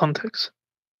what's the context.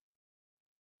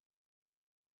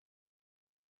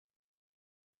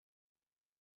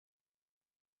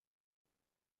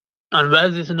 And where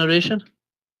is this narration?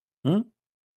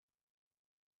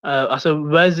 I said,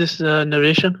 where is this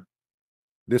narration?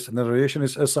 This narration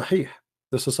is a sahih.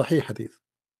 This is a sahih hadith.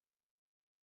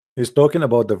 He's talking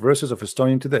about the verses of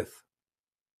stoning to death.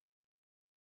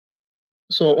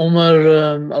 So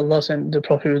Umar, Allah sent the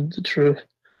Prophet with the truth,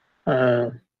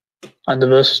 and the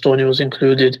verse of stoning was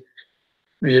included.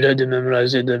 We read and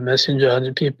memorized it. The messenger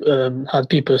had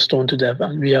people stoned to death,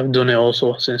 and we have done it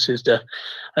also since his death.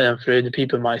 I am afraid the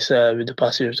people might say, with the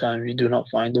passage of time, we do not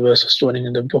find the verse of stoning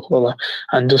in the book of Allah,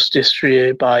 and thus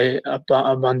destroy by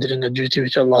abandoning a duty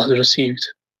which Allah has received.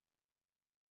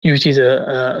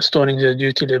 Stoning is a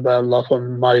duty laid by Allah for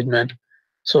married men.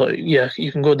 So yeah,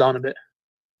 you can go down a bit.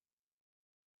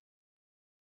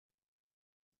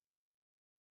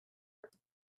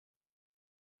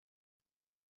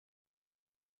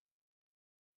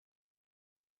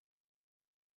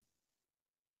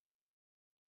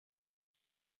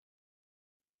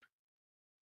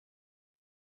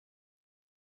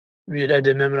 We read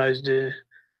and memorized the.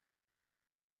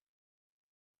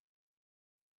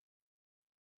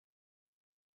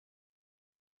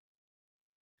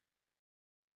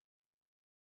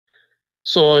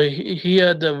 So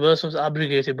here the verse was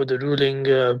abrogated, but the ruling.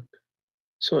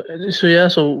 So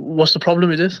what's the problem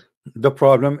with this? The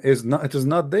problem is not. It is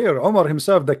not there. Omar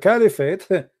himself, the caliphate,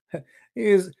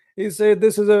 he said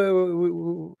this is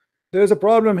there's a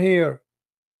problem here.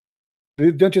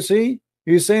 Don't you see?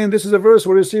 He's saying this is a verse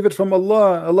we receive it from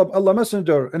Allah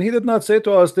Messenger, and he did not say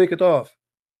to us take it off.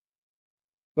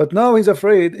 But now he's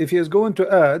afraid if he is going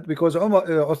to add, because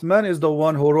Uthman is the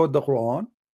one who wrote the Quran.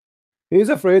 He's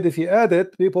afraid if he add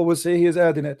it, people will say he is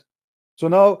adding it. So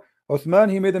now Uthman,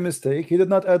 he made a mistake. He did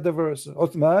not add the verse.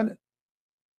 Uthman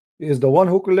is the one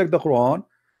who collect the Quran.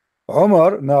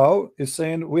 Umar now is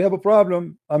saying we have a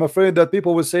problem. I'm afraid that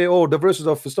people will say, oh, the verses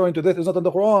of stoning to death is not in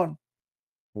the Quran.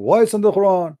 Why it's in the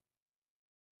Quran?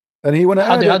 And he want to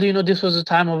add how do you know this was the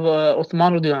time of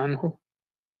Uthman radiallahu anhu?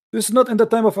 This is not in the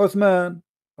time of Uthman.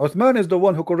 Uthman is the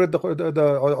one who correct the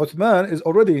Uthman is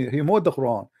already, he mowed the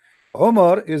Quran.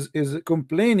 Umar is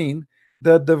complaining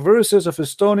that the verses of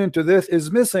stoning to death is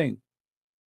missing.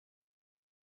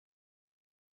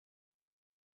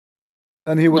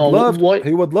 And he would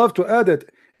love to add it.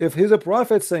 If he's a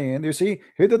prophet saying, you see,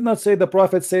 he did not say the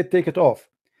prophet said take it off.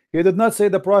 He did not say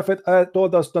the prophet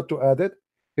told us not to add it.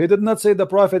 He did not say the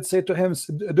prophet said to him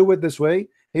do it this way.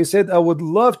 He said I would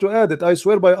love to add it. I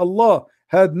swear by Allah,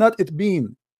 had not it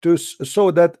been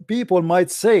so that people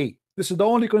might say, this is the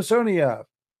only concern he have,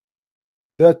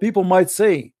 that people might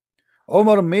say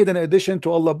Omar made an addition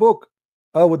to Allah book,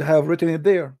 I would have written it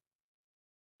there.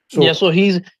 So yeah, so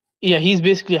he's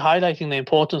basically highlighting the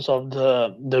importance of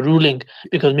the ruling,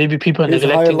 because maybe people are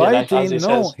neglecting it, like as he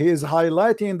says. He is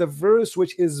highlighting the verse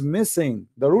which is missing.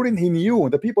 The ruling he knew.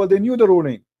 The people, they knew the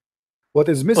ruling. What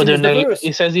is missing is the verse.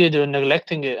 He says here they were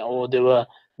neglecting it, or they were.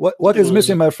 What is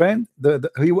missing, my friend?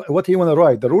 What he want to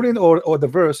write? The ruling or the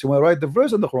verse? He want to write the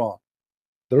verse in the Quran.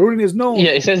 The ruling is known.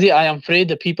 Yeah, it says here, I am afraid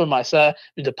the people might say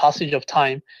with the passage of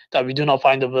time that we do not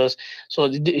find the verse. So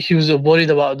he was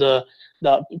worried about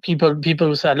that people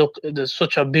will say, look, there's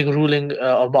such a big ruling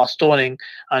about stoning,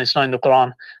 and it's not in the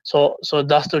Quran. So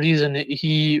that's the reason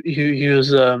he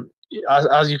was,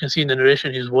 as you can see in the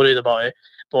narration, he's worried about it.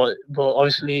 But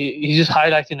obviously he's just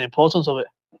highlighting the importance of it.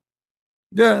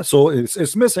 Yeah, so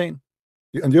it's missing.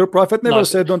 And your prophet never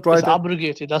said don't write it. It's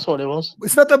abrogated, that's what it was.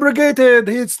 It's not abrogated,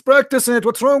 he's practicing it.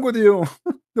 What's wrong with you?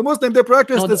 The Muslim, they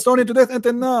practice the stoning to death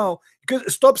until now.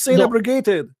 Stop saying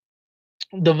abrogated.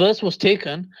 the verse was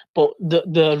taken, but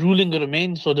the ruling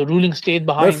remained. So the ruling stayed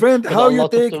behind. My friend, how you Allah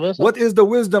took take the verse what is the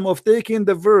wisdom of taking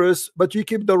the verse but you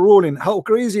keep the ruling? How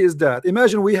crazy is that?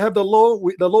 Imagine we have the law,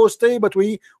 the law stay, but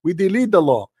we delete the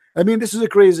law. I mean, this is a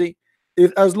crazy.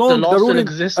 If as long the ruling,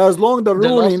 as long the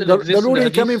ruling, the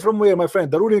ruling coming from where, my friend?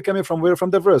 The ruling coming from where? From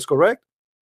the verse, correct?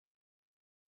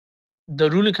 The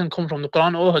ruling can come from the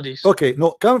Quran or Hadith. Okay,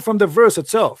 no, come from the verse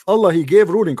itself. Allah, He gave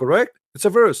ruling, correct? It's a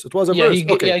verse. It was a verse.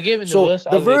 Okay, yeah, I gave him so the verse.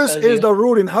 The verse is the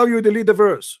ruling. How you delete the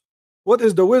verse? What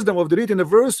is the wisdom of deleting the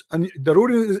verse? And the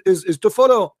ruling is to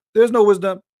follow. There's no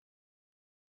wisdom.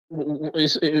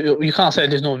 You can't say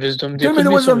there's no wisdom. Tell me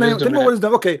the wisdom. Tell me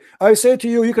wisdom. Okay, I say to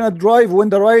you, you cannot drive when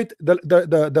the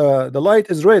light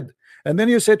is red, and then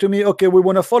you say to me, okay, we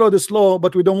want to follow this law,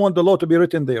 but we don't want the law to be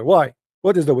written there. Why?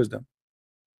 What is the wisdom?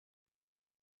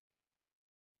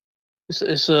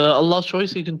 It's Allah's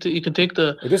choice. You can take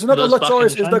the. It is not Allah's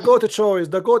choice. It's the God choice.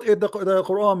 The God is the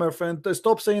Quran, my friend.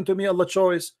 Stop saying to me Allah's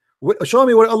choice. Show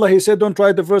me where Allah He said don't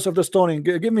try the verse of the stoning.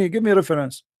 Give me a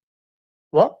reference.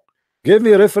 What? Give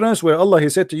me a reference where Allah He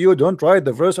said to you don't try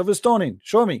the verse of the stoning.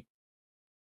 Show me.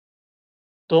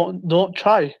 Don't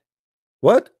try.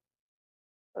 What?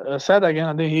 Say that again.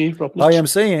 I didn't hear you properly. I am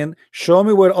saying, show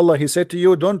me where Allah He said to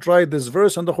you don't try this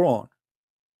verse in the Quran.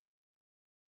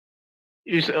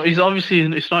 It's obviously,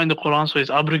 it's not in the Quran, so it's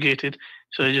abrogated.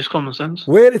 So it's just common sense.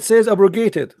 Where it says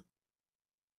abrogated?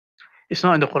 It's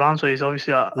not in the Quran, so it's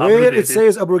obviously abrogated. Where it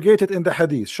says abrogated in the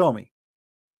Hadith? Show me.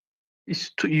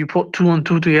 You put 2 and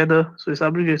 2 together, so it's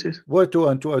abrogated. Where 2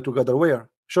 and 2 are together? Where?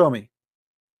 Show me.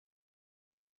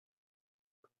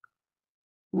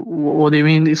 What do you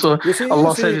mean? So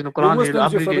Allah says in the Quran,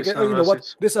 you know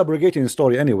what? This abrogating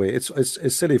story anyway,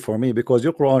 it's silly for me, because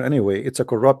your Quran anyway, it's a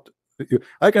corrupt.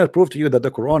 I cannot prove to you that the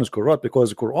Quran is corrupt, because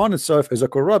the Quran itself is a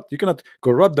corrupt. You cannot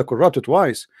corrupt the corrupted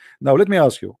twice. Now let me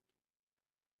ask you,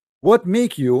 what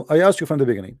make you, I asked you from the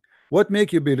beginning, what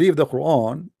make you believe the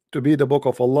Quran to be the book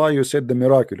of Allah? You said the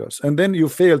miraculous, and then you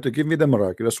failed to give me the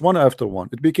miraculous one after one.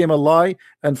 It became a lie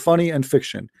and funny and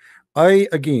fiction. I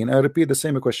repeat the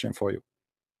same question for you.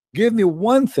 Give me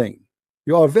one thing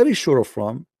you are very sure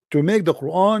from to make the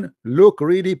Quran look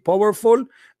really powerful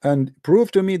and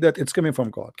prove to me that it's coming from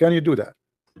God. Can you do that?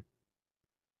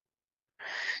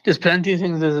 There's plenty of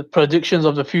things. There's predictions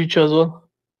of the future as well.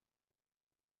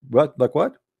 What? Like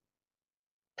what?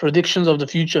 Predictions of the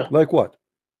future. Like what?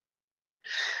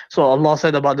 So Allah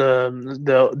said about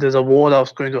there's a war that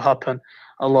was going to happen.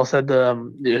 Allah said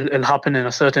it'll happen in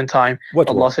a certain time. What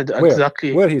Allah war? said Where?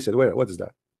 exactly. Where He said? Where? What is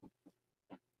that?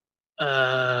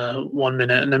 1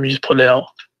 minute. Let me just pull it out.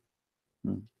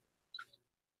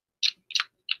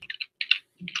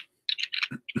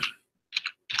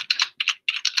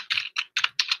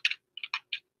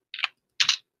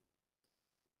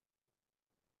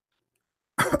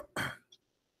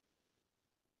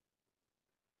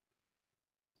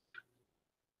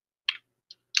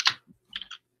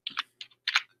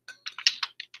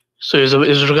 So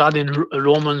it's regarding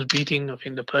Romans beating, I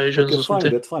think, the Persians or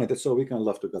something. Find it so we can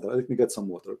laugh together. Let me get some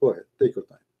water. Go ahead. Take your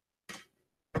time.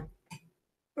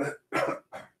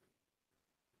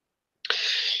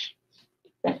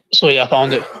 So yeah, I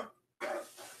found it.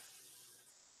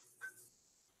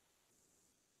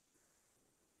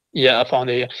 Yeah, I found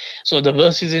it. Yeah. So the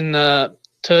verse is in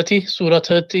 30, Surah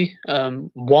 30,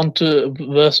 1 to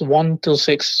verse 1 till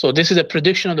 6. So this is a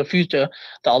prediction of the future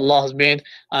that Allah has made,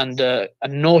 and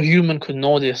no human could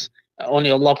know this.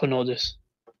 Only Allah could know this.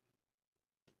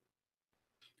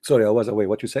 Sorry, I was away.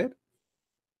 What you said?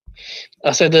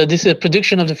 I said this is a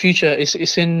prediction of the future.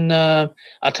 It's in.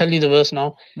 I'll tell you the verse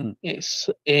now. It's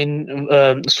in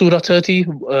Surah 30,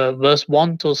 verse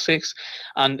 1 till 6,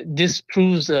 and this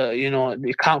proves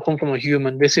it can't come from a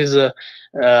human. This is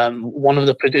one of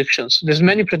the predictions. There's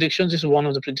many predictions. This is one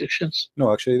of the predictions.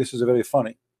 No, actually, this is very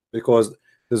funny, because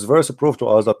this verse proved to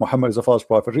us that Muhammad is a false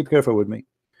prophet. Read carefully with me.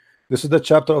 This is the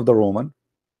chapter of the Roman.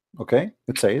 Okay,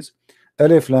 it says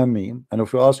Alif Lam Mim, and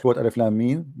if you ask what Alif Lam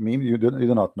Mim, you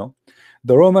do not know.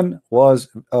 The Roman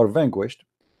are vanquished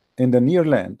in the near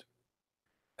land,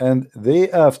 and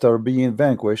they, after being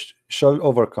vanquished, shall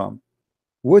overcome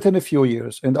within a few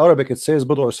years. In Arabic, it says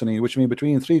Bid'u Sinin, which means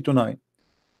between 3 to 9.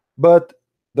 But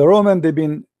the Roman, they've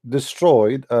been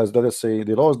destroyed, as let us say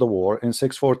they lost the war in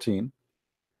 614.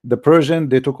 The Persian,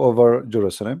 they took over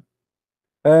Jerusalem,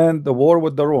 and the war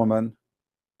with the Roman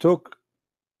took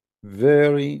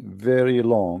very, very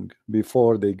long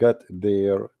before they got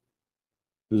their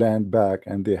land back,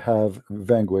 and they have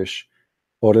vanquished,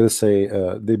 or let's say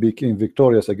they became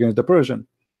victorious against the Persian.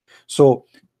 So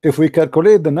if we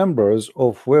calculate the numbers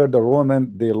of where the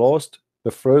Roman they lost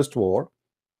the first war,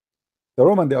 The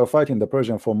Roman, they are fighting the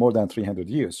Persian for more than 300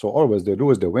 years. So always they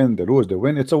lose, they win, they lose, they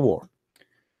win. It's a war.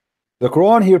 The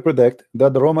Quran here predict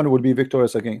that the Roman will be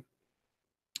victorious again.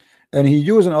 And he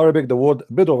used in Arabic the word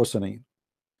bid'u sanin.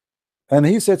 And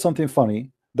he said something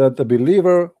funny, that the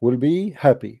believer will be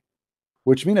happy,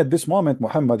 which means at this moment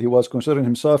Muhammad, he was considering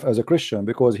himself as a Christian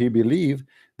because he believed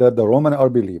that the Roman are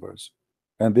believers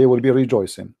and they will be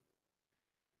rejoicing.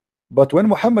 But when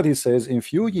Muhammad, he says in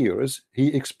few years,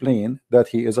 he explained that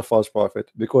he is a false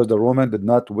prophet because the Roman did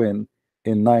not win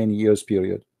in 9 years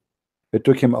period. It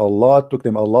took them a lot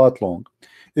long.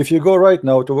 If you go right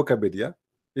now to Wikipedia,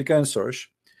 you can search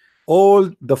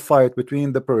all the fight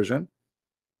between the Persian.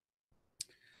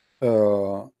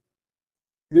 You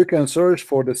can search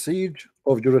for the siege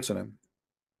of Jerusalem.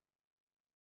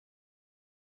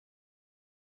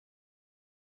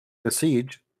 The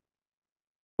siege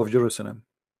of Jerusalem.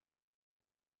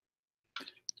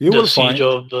 You will find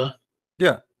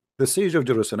the siege of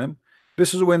Jerusalem.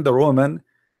 This is when the Roman,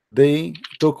 they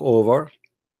took over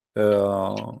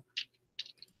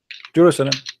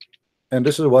Jerusalem, and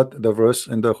this is what the verse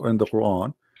in the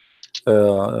Quran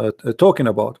talking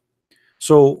about.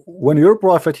 So when your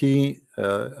prophet, he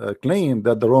claimed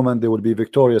that the Roman, they will be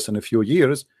victorious in a few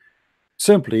years,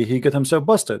 simply he get himself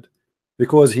busted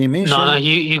because he mentioned. No,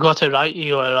 he got it right.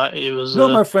 You are right. It was no,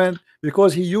 my friend,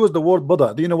 because he used the word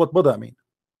Buddha. Do you know what Buddha mean?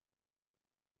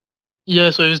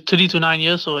 Yeah, so it was 3 to 9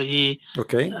 years. So he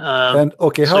and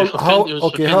how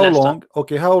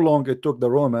long it took the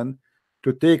Roman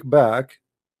to take back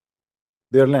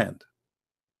their land?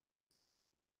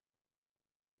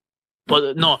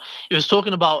 But no, he was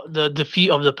talking about the defeat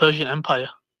of the Persian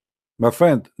Empire. My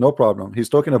friend, no problem. He's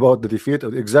talking about the defeat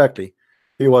of, exactly.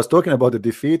 He was talking about the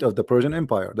defeat of the Persian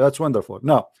Empire. That's wonderful.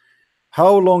 Now,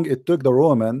 how long it took the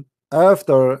Roman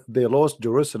after they lost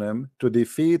Jerusalem to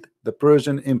defeat the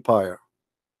Persian Empire?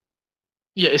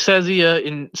 Yeah, it says here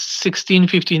in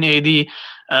 1615 AD,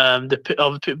 the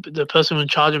person in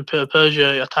charge in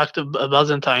Persia attacked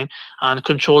Byzantine and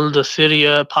controlled the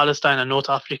Syria, Palestine, and North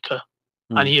Africa.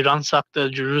 And he ransacked the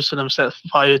Jerusalem, set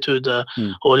fire to the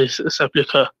Holy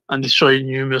Sepulchre, and destroyed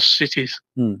numerous cities.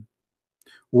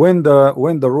 When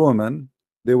the Roman,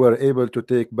 they were able to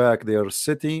take back their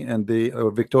city, and the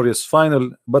victorious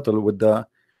final battle with the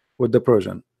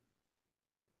Persian.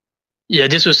 Yeah,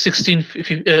 this was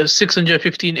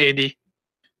 615 AD.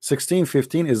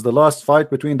 1615 is the last fight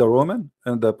between the Roman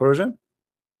and the Persian.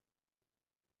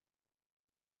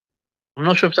 I'm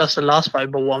not sure if that's the last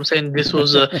fight, but what I'm saying, this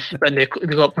was when they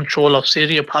got control of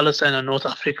Syria, Palestine, and North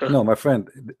Africa. No, my friend,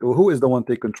 who is the one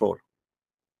take control?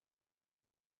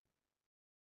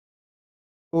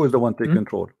 Who is the one take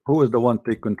control? Who is the one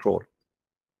take control?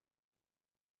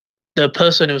 The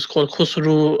person who was called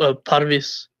Khusru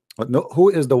Parvis. No, who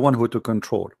is the one who took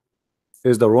control?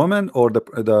 Is the Roman or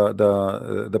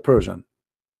the Persian?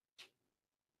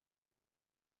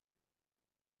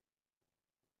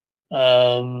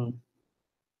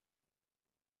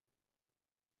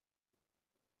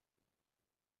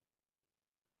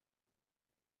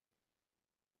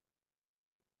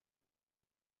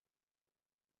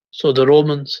 So the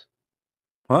Romans.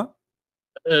 Huh?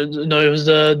 No, it was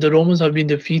the Romans have been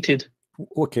defeated.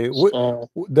 Okay,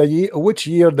 which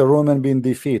year the Roman been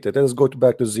defeated? Let's go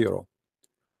back to 0.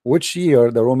 Which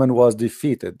year the Roman was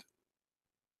defeated?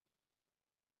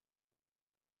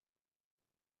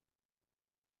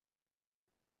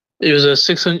 It was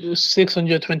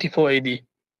 624 AD.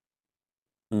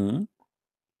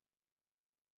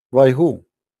 By who?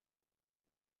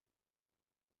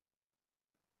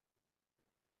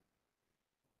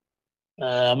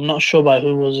 I'm not sure by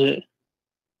who was it.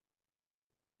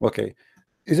 Okay,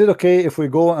 is it okay if we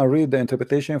go and read the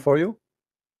interpretation for you?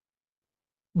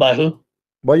 By who?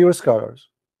 By your scholars.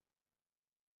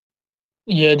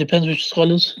 Yeah, it depends which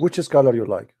scholars. Which scholar you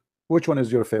like? Which one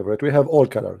is your favorite? We have all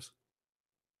colors.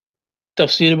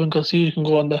 Tafsir Ibn Kathir, you can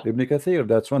go on there. Ibn Kathir,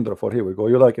 that's wonderful. Here we go.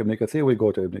 You like Ibn Kathir? We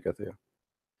go to Ibn Kathir.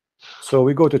 So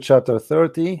we go to chapter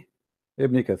 30,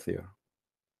 Ibn Kathir.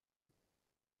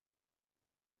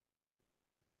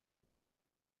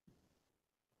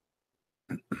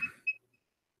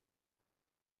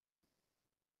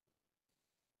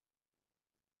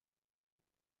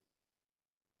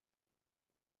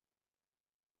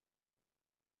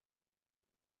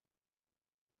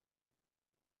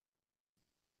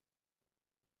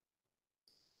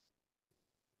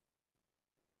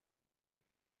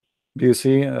 Do you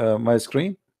see my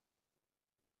screen?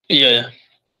 Yeah.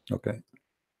 Okay.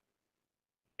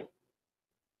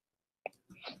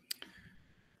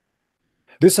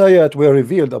 This ayat were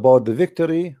revealed about the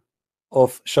victory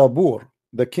of Shabur,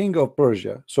 the king of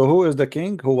Persia. So who is the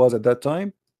king who was at that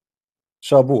time?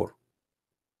 Shabur,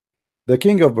 the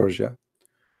king of Persia,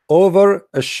 over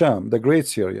Asham, the great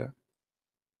Syria.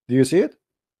 Do you see it?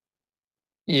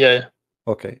 Yeah.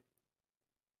 Okay.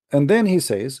 And then he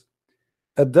says,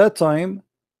 at that time,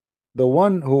 the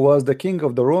one who was the king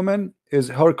of the Roman is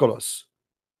Hercules,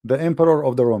 the emperor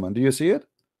of the Roman. Do you see it?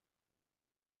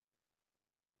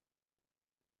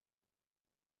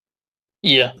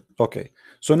 Yeah. Okay.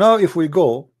 So now if we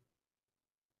go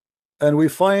and we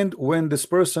find when this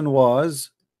person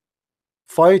was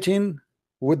fighting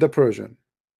with the Persian,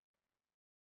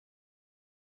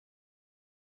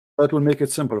 that will make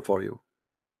it simple for you.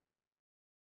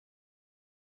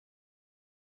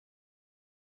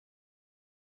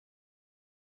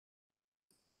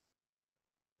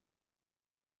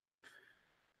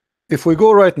 If we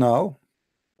go right now,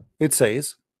 it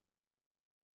says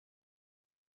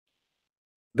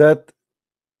that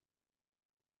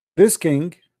this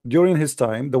king, during his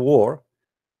time, the war,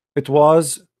 it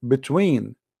was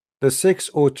between the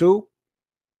 602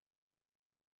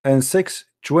 and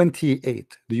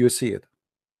 628. Do you see it?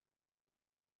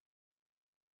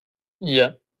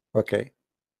 Yeah. Okay.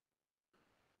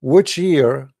 Which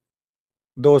year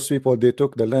those people they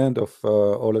took the land of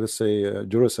or let's say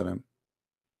Jerusalem?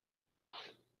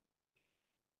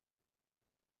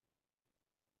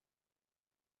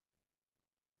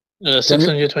 Can you,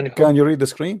 624. can you read the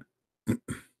screen?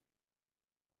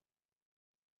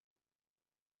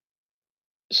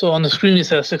 So on the screen it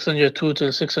says 602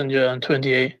 to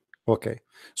 628. Okay.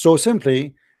 So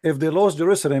simply, if they lost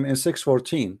Jerusalem in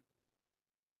 614,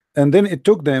 and then it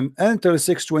took them until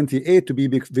 628 to be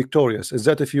victorious, is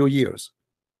that a few years?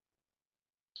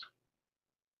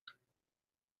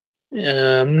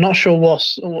 I'm not sure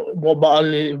what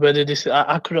battle, whether this is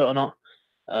accurate or not.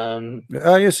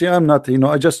 You see, I'm not,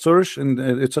 I just search and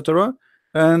etc.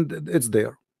 and it's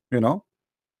there. I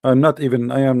am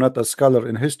not a scholar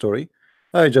in history.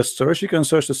 I just search. You can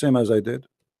search the same as I did.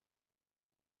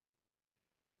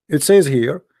 It says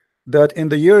here that in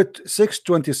the year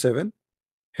 627,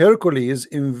 Hercules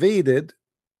invaded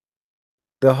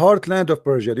the heartland of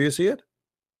Persia. Do you see it?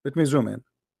 Let me zoom in.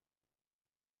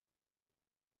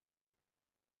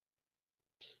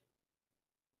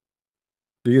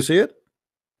 Do you see it?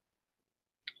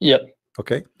 Yep.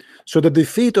 Okay. So the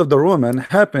defeat of the Roman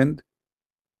happened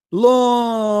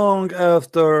long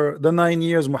after the 9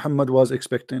 years Muhammad was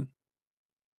expecting.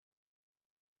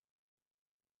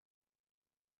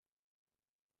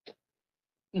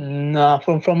 Nah,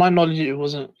 from my knowledge, it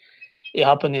wasn't. It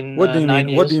happened in What do you 9 mean?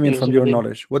 years. What do you mean It was from your within-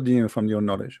 knowledge? What do you mean from your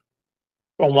knowledge?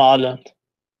 From what I learned.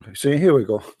 See, here we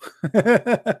go.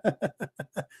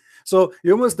 So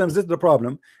you Muslims, this is the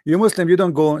problem. You Muslim, you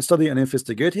don't go study and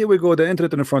investigate. Here we go, the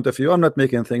internet in front of you. I'm not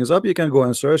making things up. You can go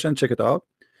and search and check it out,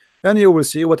 and you will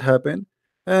see what happened.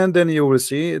 And then you will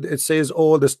see it says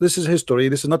all this. This is history.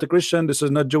 This is not a Christian. This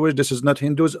is not Jewish. This is not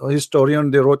Hindus. A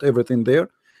historian, they wrote everything there,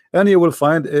 and you will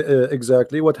find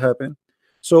exactly what happened.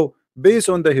 So based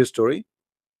on the history,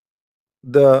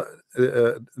 the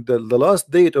last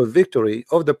date of victory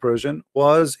of the Persian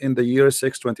was in the year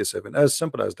 627. As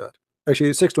simple as that.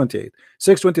 Actually 628.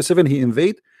 627 he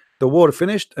invade, the war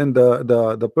finished, and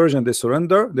the Persian, they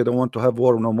surrender. They don't want to have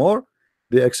war no more.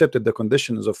 They accepted the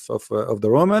conditions of the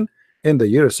Roman in the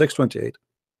year 628.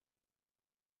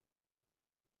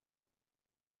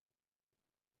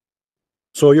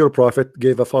 So your prophet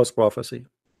gave a false prophecy.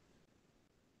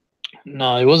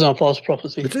 No, it wasn't a false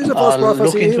prophecy. It is a false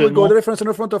prophecy. Here we go, the reference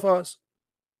in front of us.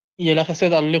 Yeah, like I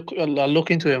said, I'll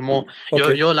look into it more.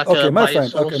 Okay. You're like okay, a my biased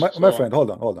friend. source, Okay, my so- friend, hold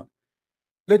on.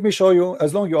 Let me show you,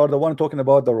 as long you are the one talking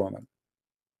about the Roman.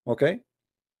 Okay?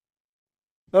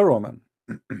 The Roman.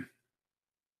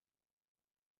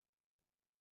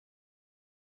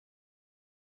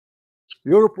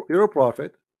 You're a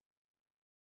prophet.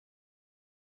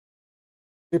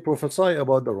 He prophesied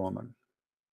about the Roman.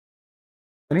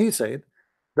 And he said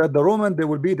that the Roman, they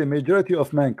will be the majority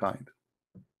of mankind.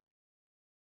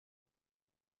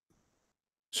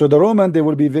 So the Roman, they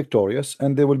will be victorious,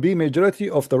 and they will be majority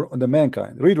of the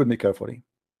mankind. Read with me carefully.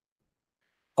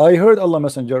 I heard Allah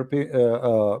Messenger,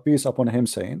 peace upon him,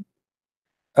 saying,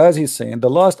 as he's saying, the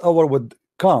last hour would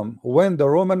come when the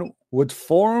Roman would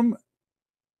form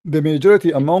the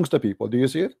majority amongst the people. Do you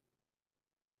see it?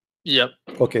 Yep.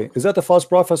 Okay. Is that a false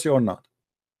prophecy or not?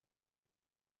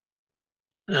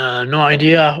 No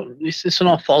idea. It's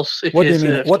not false. What do you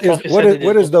mean?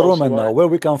 Where is the Roman now? Where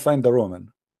we can find the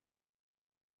Roman?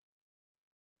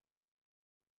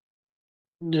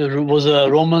 Was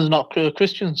Romans not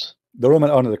Christians? The Roman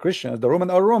are not the Christians. The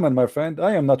Roman are Roman, my friend.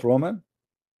 I am not Roman.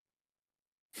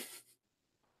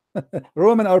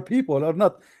 Roman are people, are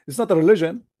not. It's not a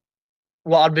religion.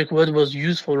 What Arabic word was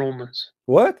used for Romans?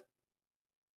 What?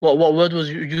 What word was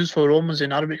used for Romans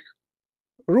in Arabic?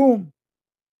 Room.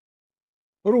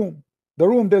 Room. The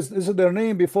room, this is their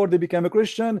name before they became a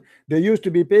Christian. They used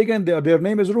to be pagan. Their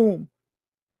name is Room.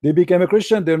 They became a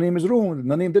Christian. Their name is Room.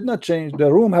 The name did not change.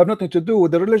 The Room have nothing to do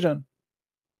with the religion.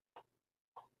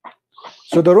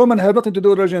 So the Roman have nothing to do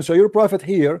with religion. So your prophet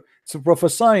here is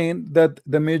prophesying that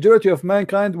the majority of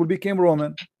mankind will become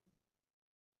Roman.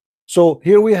 So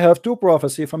here we have two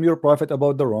prophecy from your prophet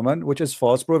about the Roman, which is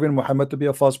false, proving Muhammad to be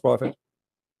a false prophet.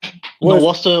 No,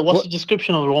 what's the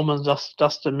description of Romans?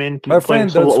 That's the main point. My friend,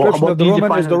 the description of the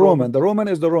Roman is the Roman. The Roman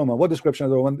is the Roman. What description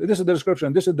of the Roman? This is the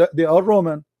description. This is they are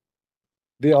Roman.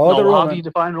 They are the Roman. How do you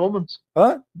define Romans?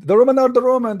 Huh? The Roman are the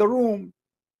Roman. The room.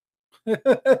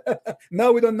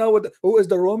 Now we don't know who is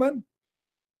the Roman.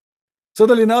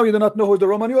 Suddenly now you do not know who is the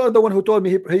Roman. You are the one who told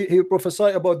me he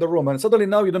prophesied about the Roman. Suddenly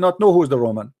now you do not know who is the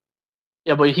Roman.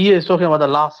 Yeah, but he is talking about the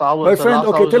last hour. My friend,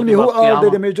 okay, tell me who are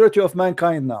the majority of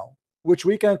mankind now, which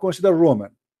we can consider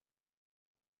Roman.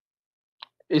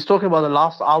 He's talking about the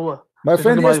last hour. My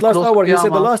friend, yes, last hour. He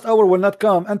said the last hour will not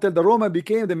come until the Roman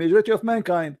became the majority of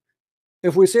mankind.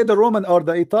 If we say the Roman are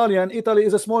the Italian, Italy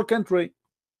is a small country.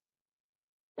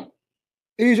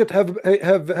 Egypt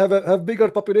have bigger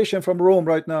population from Rome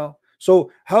right now.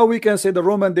 So how we can say the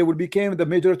Roman they will become the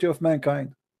majority of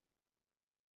mankind?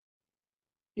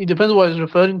 It depends what he's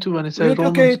referring to when he says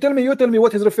Romans. Okay, you tell me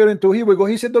what he's referring to. Here we go.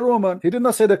 He said the Roman. He did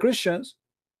not say the Christians.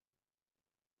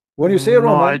 When you say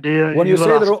Roman, when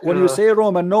you say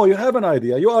Roman, no, you have an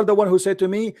idea. You are the one who said to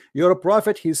me, you're a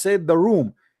prophet. He said the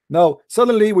room. Now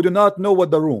suddenly we do not know what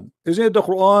the room. Isn't it the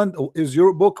Quran? Is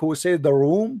your book who says the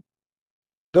room?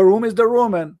 The room is the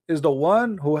Roman, is the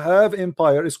one who have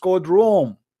empire. It's called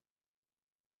Rome.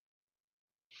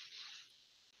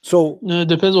 So it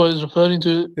depends what he's referring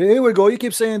to. Here we go. You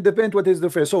keep saying depend what is the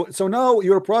phrase. So now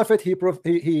your prophet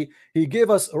he gave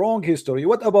us wrong history.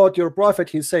 What about your prophet?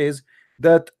 He says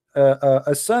that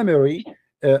a Samari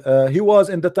he was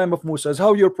in the time of Moses.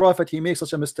 How your prophet he makes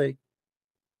such a mistake?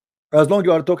 As long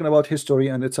you are talking about history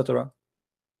and etc.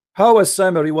 How a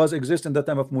Samari was exist in the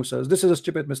time of Moses? This is a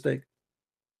stupid mistake.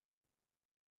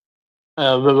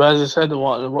 But as I said,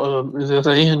 is it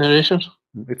a narration?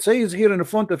 It says here in the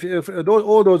front of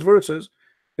all those verses,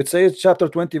 it says chapter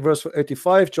 20 verse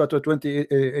 85, chapter 20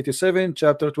 87,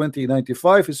 chapter 20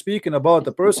 95 is speaking about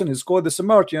the person is called the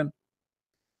Samaritan.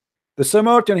 The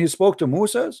Samaritan he spoke to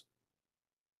Moses.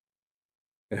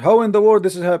 How in the world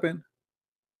this has happened?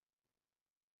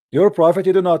 Your prophet,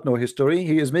 he do not know history.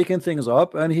 He is making things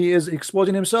up and he is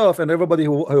exposing himself, and everybody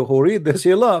who read this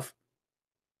he laugh.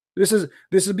 This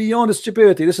is beyond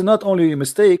stupidity. This is not only a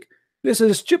mistake, this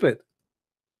is stupid.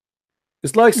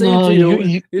 It's like saying to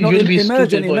you,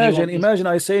 imagine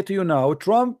I say to you now,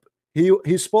 Trump,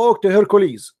 he spoke to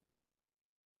Hercules.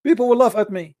 People will laugh at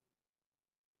me.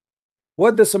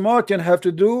 What does Samaritan have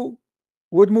to do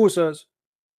with Moses?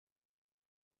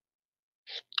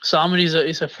 Samari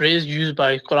is a phrase used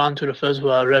by Quran to refer to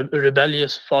a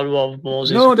rebellious follower of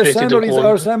Moses. No, the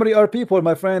Samari are people,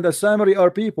 my friend. The Samari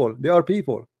are people. They are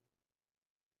people.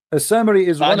 A Samari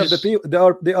is one of the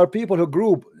people. They are people who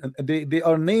group. They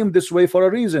are named this way for a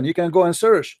reason. You can go and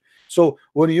search. So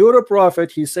when you're a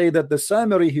prophet, he say that the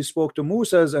Samari he spoke to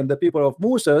Moses and the people of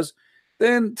Moses,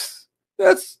 then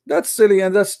that's silly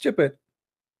and that's stupid.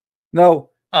 Now,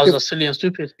 that's silly and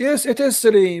stupid. Yes, it is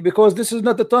silly because this is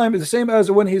not the time. It's the same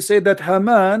as when he said that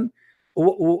Haman,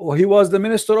 he was the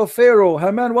minister of Pharaoh.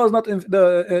 Haman was not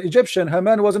the Egyptian.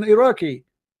 Haman was an Iraqi.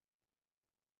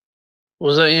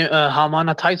 Was Haman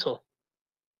a title?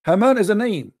 Haman is a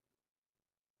name,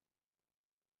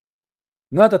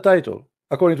 not a title,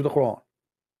 according to the Quran.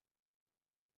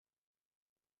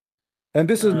 And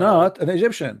this is not an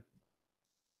Egyptian.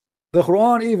 The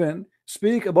Quran even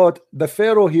speak about the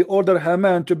Pharaoh. He ordered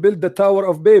Haman to build the Tower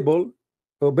of Babel,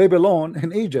 or Babylon,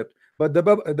 in Egypt. But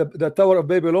the Tower of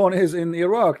Babylon is in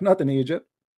Iraq, not in Egypt.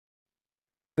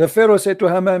 The Pharaoh said to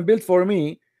Haman, build for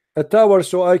me a tower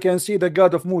so I can see the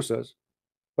God of Moses.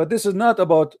 But this is not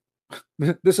about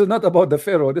the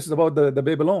Pharaoh. This is about the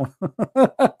Babylon.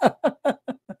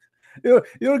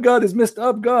 Your God is messed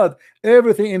up God.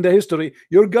 Everything in the history.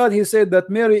 Your God, he said that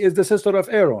Mary is the sister of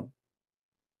Aaron.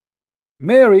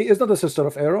 Mary is not the sister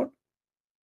of Aaron.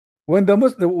 When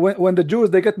the Jews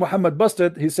they get Muhammad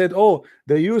busted, he said, oh,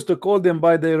 they used to call them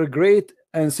by their great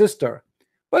ancestor.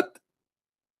 But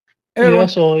Aaron,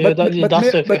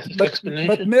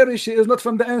 but Mary, she is not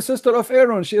from the ancestor of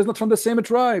Aaron. She is not from the same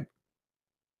tribe.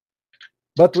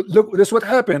 But look, this is what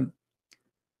happened.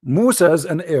 Moses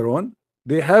and Aaron,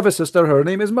 they have a sister. Her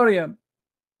name is Maryam.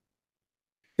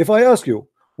 If I ask you,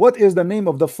 What is the name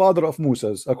of the father of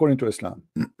Moses according to Islam?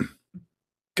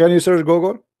 Can you search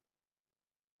Google?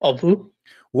 Of who?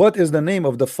 What is the name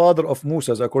of the father of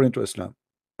Moses according to Islam?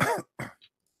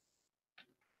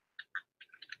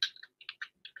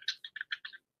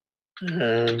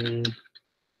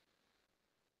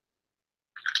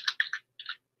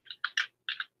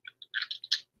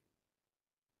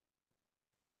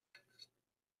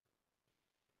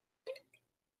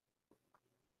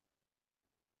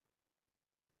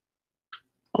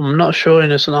 I'm not sure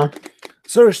in Islam.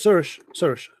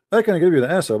 Search. I can give you the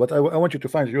answer, but I want you to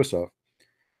find it yourself.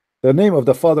 The name of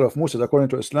the father of Moses according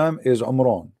to Islam is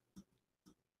Umran.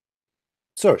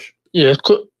 Search. Yeah,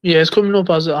 it's coming up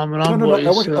as Amram. No.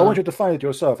 I want you to find it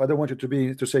yourself. I don't want you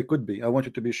to say could be. I want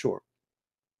you to be sure.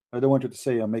 I don't want you to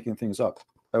say I'm making things up.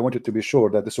 I want you to be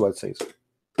sure that this is what it says.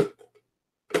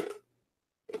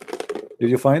 Did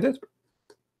you find it?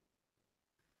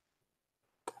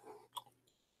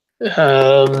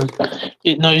 No,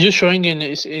 it's just showing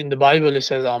in the Bible. It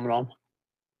says Amram.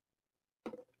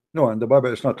 No, in the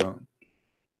Bible it's not.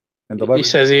 In the Bible It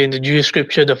says in the Jewish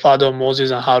scripture, the father of Moses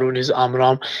and Harun is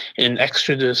Amram in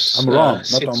Exodus. Amram, not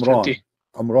 6:20.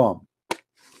 Amram.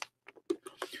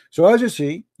 So as you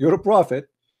see, you're a prophet.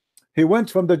 He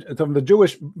went from the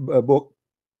Jewish book.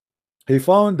 He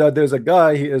found that there's a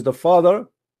guy. He is the father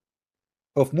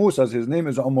of Moses. His name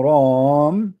is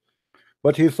Amram,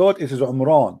 but he thought it is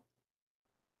Umran.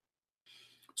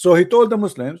 So he told the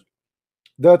Muslims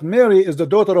that Mary is the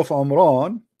daughter of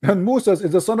Umran and Moses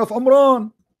is the son of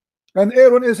Umran and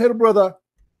Aaron is her brother.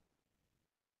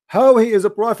 How he is a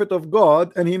prophet of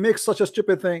God and he makes such a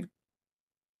stupid thing?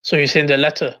 So you're saying the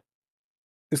letter?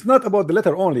 It's not about the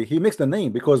letter only. He makes the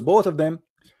name because both of them.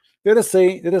 Let us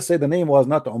say the name was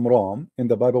not Umran in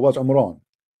the Bible, was Umran.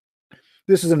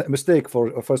 This is a mistake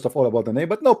for first of all about the name,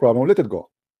 but no problem. Let it go.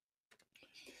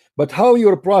 But how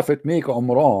your prophet make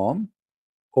Umran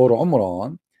or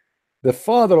Umran the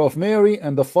father of Mary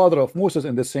and the father of Moses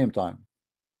in the same time?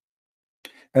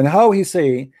 And how he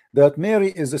say that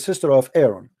Mary is the sister of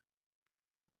Aaron?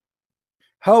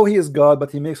 How he is God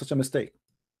but he makes such a mistake?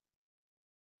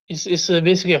 It's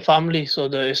basically a family, so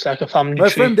it's like a family My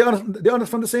tree. friend, they are not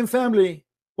from the same family.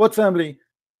 What family?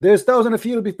 There's thousands of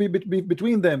years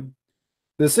between them.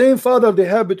 The same father they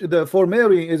have for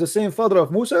Mary is the same father of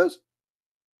Moses.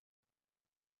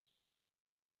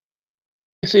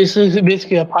 It's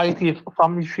basically a piety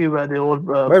family tree where they all.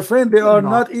 My friend, they are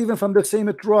not even from the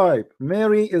same tribe.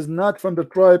 Mary is not from the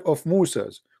tribe of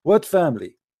Moses. What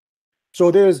family?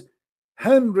 So there's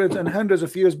hundreds and hundreds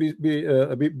of years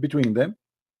between them.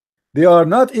 They are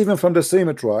not even from the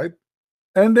same tribe.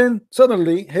 And then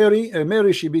suddenly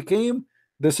Mary, she became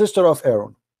the sister of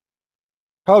Aaron.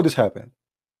 How this happened?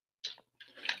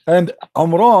 And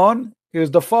Amran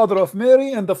is the father of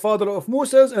Mary and the father of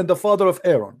Moses and the father of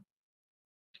Aaron.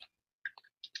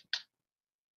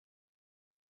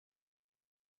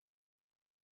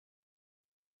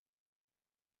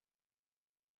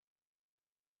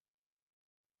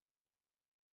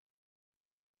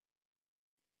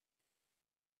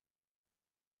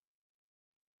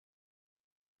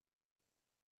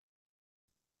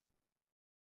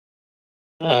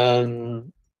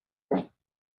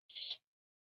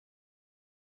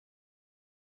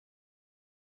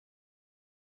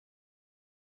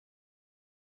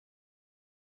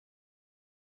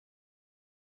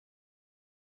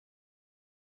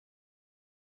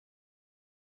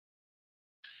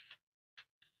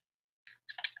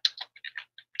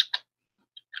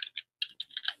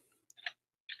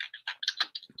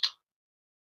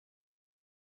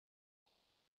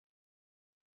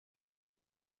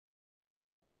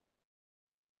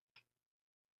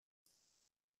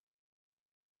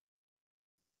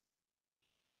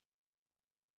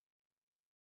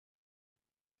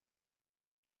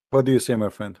 What do you say, my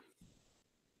friend?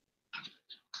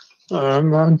 I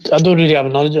don't really have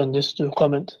knowledge on this to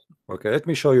comment. Okay, let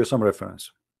me show you some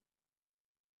reference.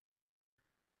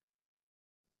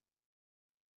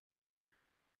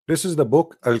 This is the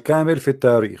book Al-Kamil fi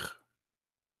Tarikh,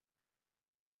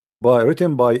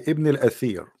 written by Ibn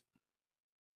al-Athir.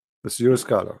 This is your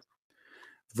scholar.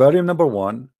 Volume number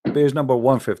 1, page number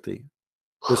 150.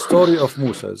 The story of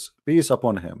Moses, peace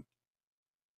upon him.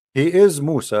 He is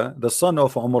Musa, the son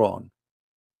of Umran.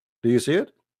 Do you see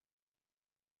it?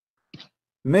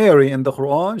 Mary in the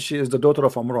Quran, she is the daughter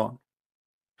of Umran.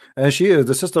 And she is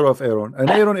the sister of Aaron. And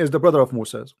Aaron is the brother of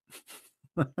Moses.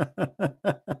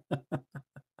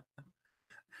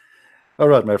 All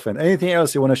right, my friend. Anything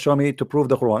else you want to show me to prove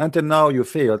the Quran? Until now, you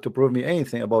failed to prove me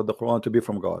anything about the Quran to be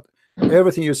from God.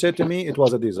 Everything you said to me, it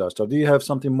was a disaster. Do you have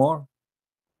something more?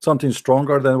 Something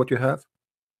stronger than what you have?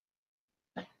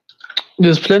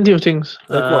 There's plenty of things.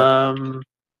 Like what?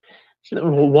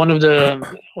 One of the,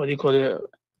 what do you call it?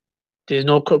 There's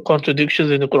no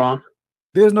contradictions in the Quran.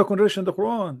 There's no contradiction in the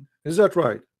Quran. Is that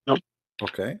right? No.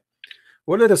 Okay.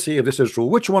 Well, let us see if this is true.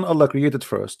 Which one Allah created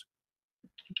first?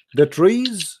 The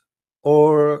trees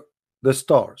or the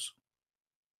stars?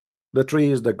 The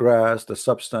trees, the grass, the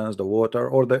substance, the water,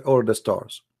 or the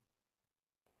stars?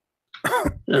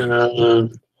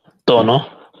 Don't know.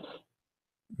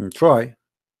 Try.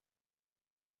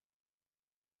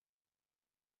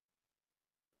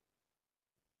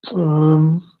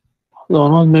 Don't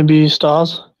know. Maybe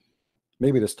stars.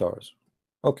 Maybe the stars.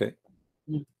 Okay.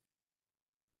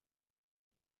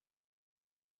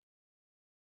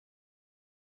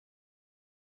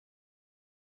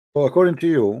 So according to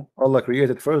you, Allah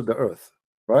created first the earth,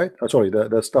 right? Sorry,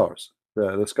 the stars,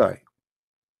 the sky.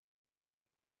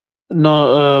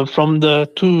 No, from the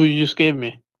two you just gave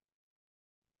me.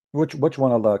 Which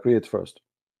one Allah created first?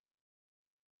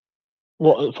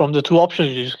 What, from the two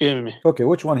options you just gave me? Okay,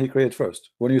 which one He created first?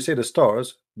 When you say the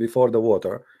stars before the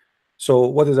water, so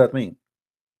what does that mean?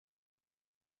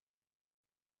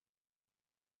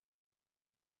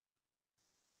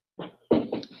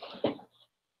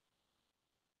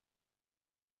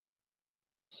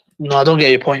 No, I don't get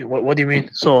your point. What do you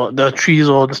mean? So the trees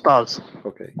or the stars?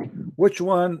 Okay, which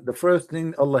one? The first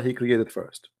thing Allah He created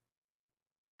first.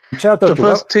 In chapter The 2,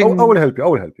 first thing. I will help you. I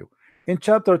will help you. In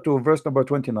chapter 2, verse number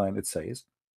 29, it says,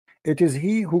 "It is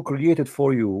He who created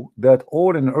for you that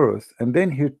all in earth, and then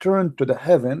He turned to the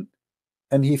heaven,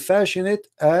 and He fashioned it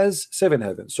as 7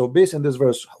 heavens." So, based on this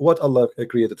verse, what Allah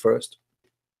created first?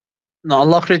 No,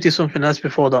 Allah created something else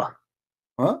before that.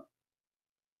 Huh?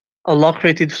 Allah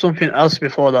created something else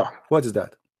before that. What is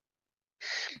that?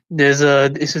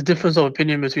 It's a difference of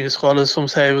opinion between the scholars. Some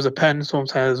say it was a pen, some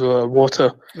say it was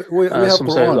water. We have some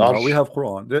say it Quran was now. We arsh. have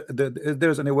Quran.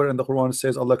 There's anywhere in the Quran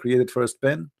says Allah created first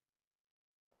pen?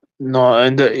 No,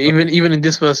 and even in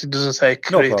this verse, it doesn't say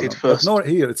No created problem. But first. no,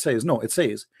 here it says, no, it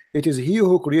says, "It is He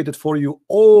who created for you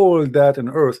all that in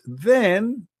earth.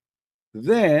 Then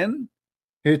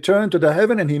He turned to the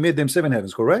heaven and He made them 7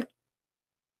 heavens," correct?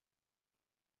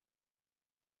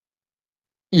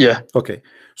 Yeah. Okay.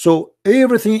 So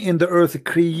everything in the earth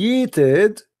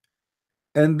created,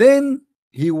 and then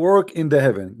He worked in the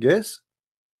heaven. Yes?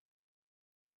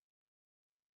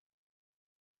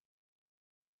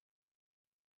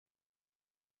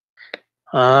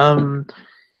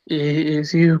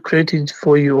 Is He who created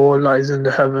for you all lies in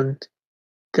the heaven,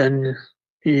 then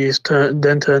He is turned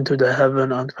to the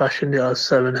heaven and fashioned it as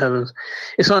 7 heavens.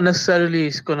 It's not necessarily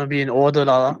it's gonna be in order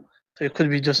like that. So it could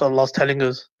be just Allah's telling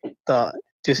us that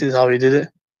this is how He did it.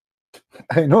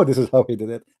 I know this is how He did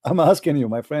it. I'm asking you,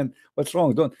 my friend, what's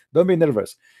wrong? Don't be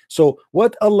nervous. So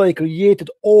what Allah created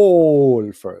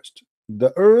all first?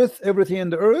 The earth, everything in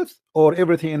the earth, or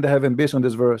everything in the heaven, based on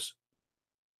this verse?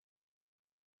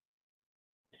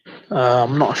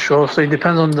 I'm not sure. So it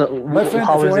depends on My friend,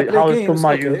 how if you is want it to play how is games,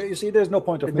 Tumma okay, used. you see, there's no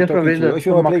point of It's me different talking to you. with If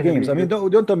you want to play Tumma can games, I be mean,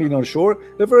 don't tell me you're not sure.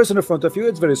 The verse in front of you,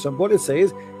 it's very simple. It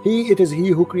says, it is He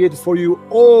who created for you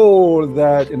all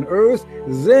that in earth.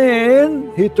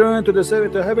 Then He turned to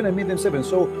the heaven and made them 7.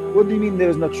 So what do you mean there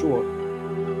is not sure?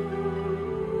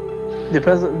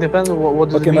 Depends on what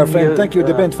does Okay, it my mean friend, here, thank you.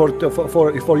 Depend for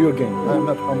your game.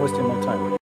 I'm wasting my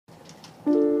time.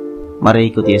 Mari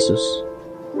ikuti Yesus.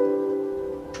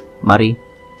 Mari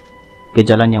ke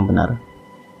jalan yang benar.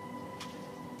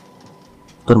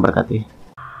 Tuhan berkati.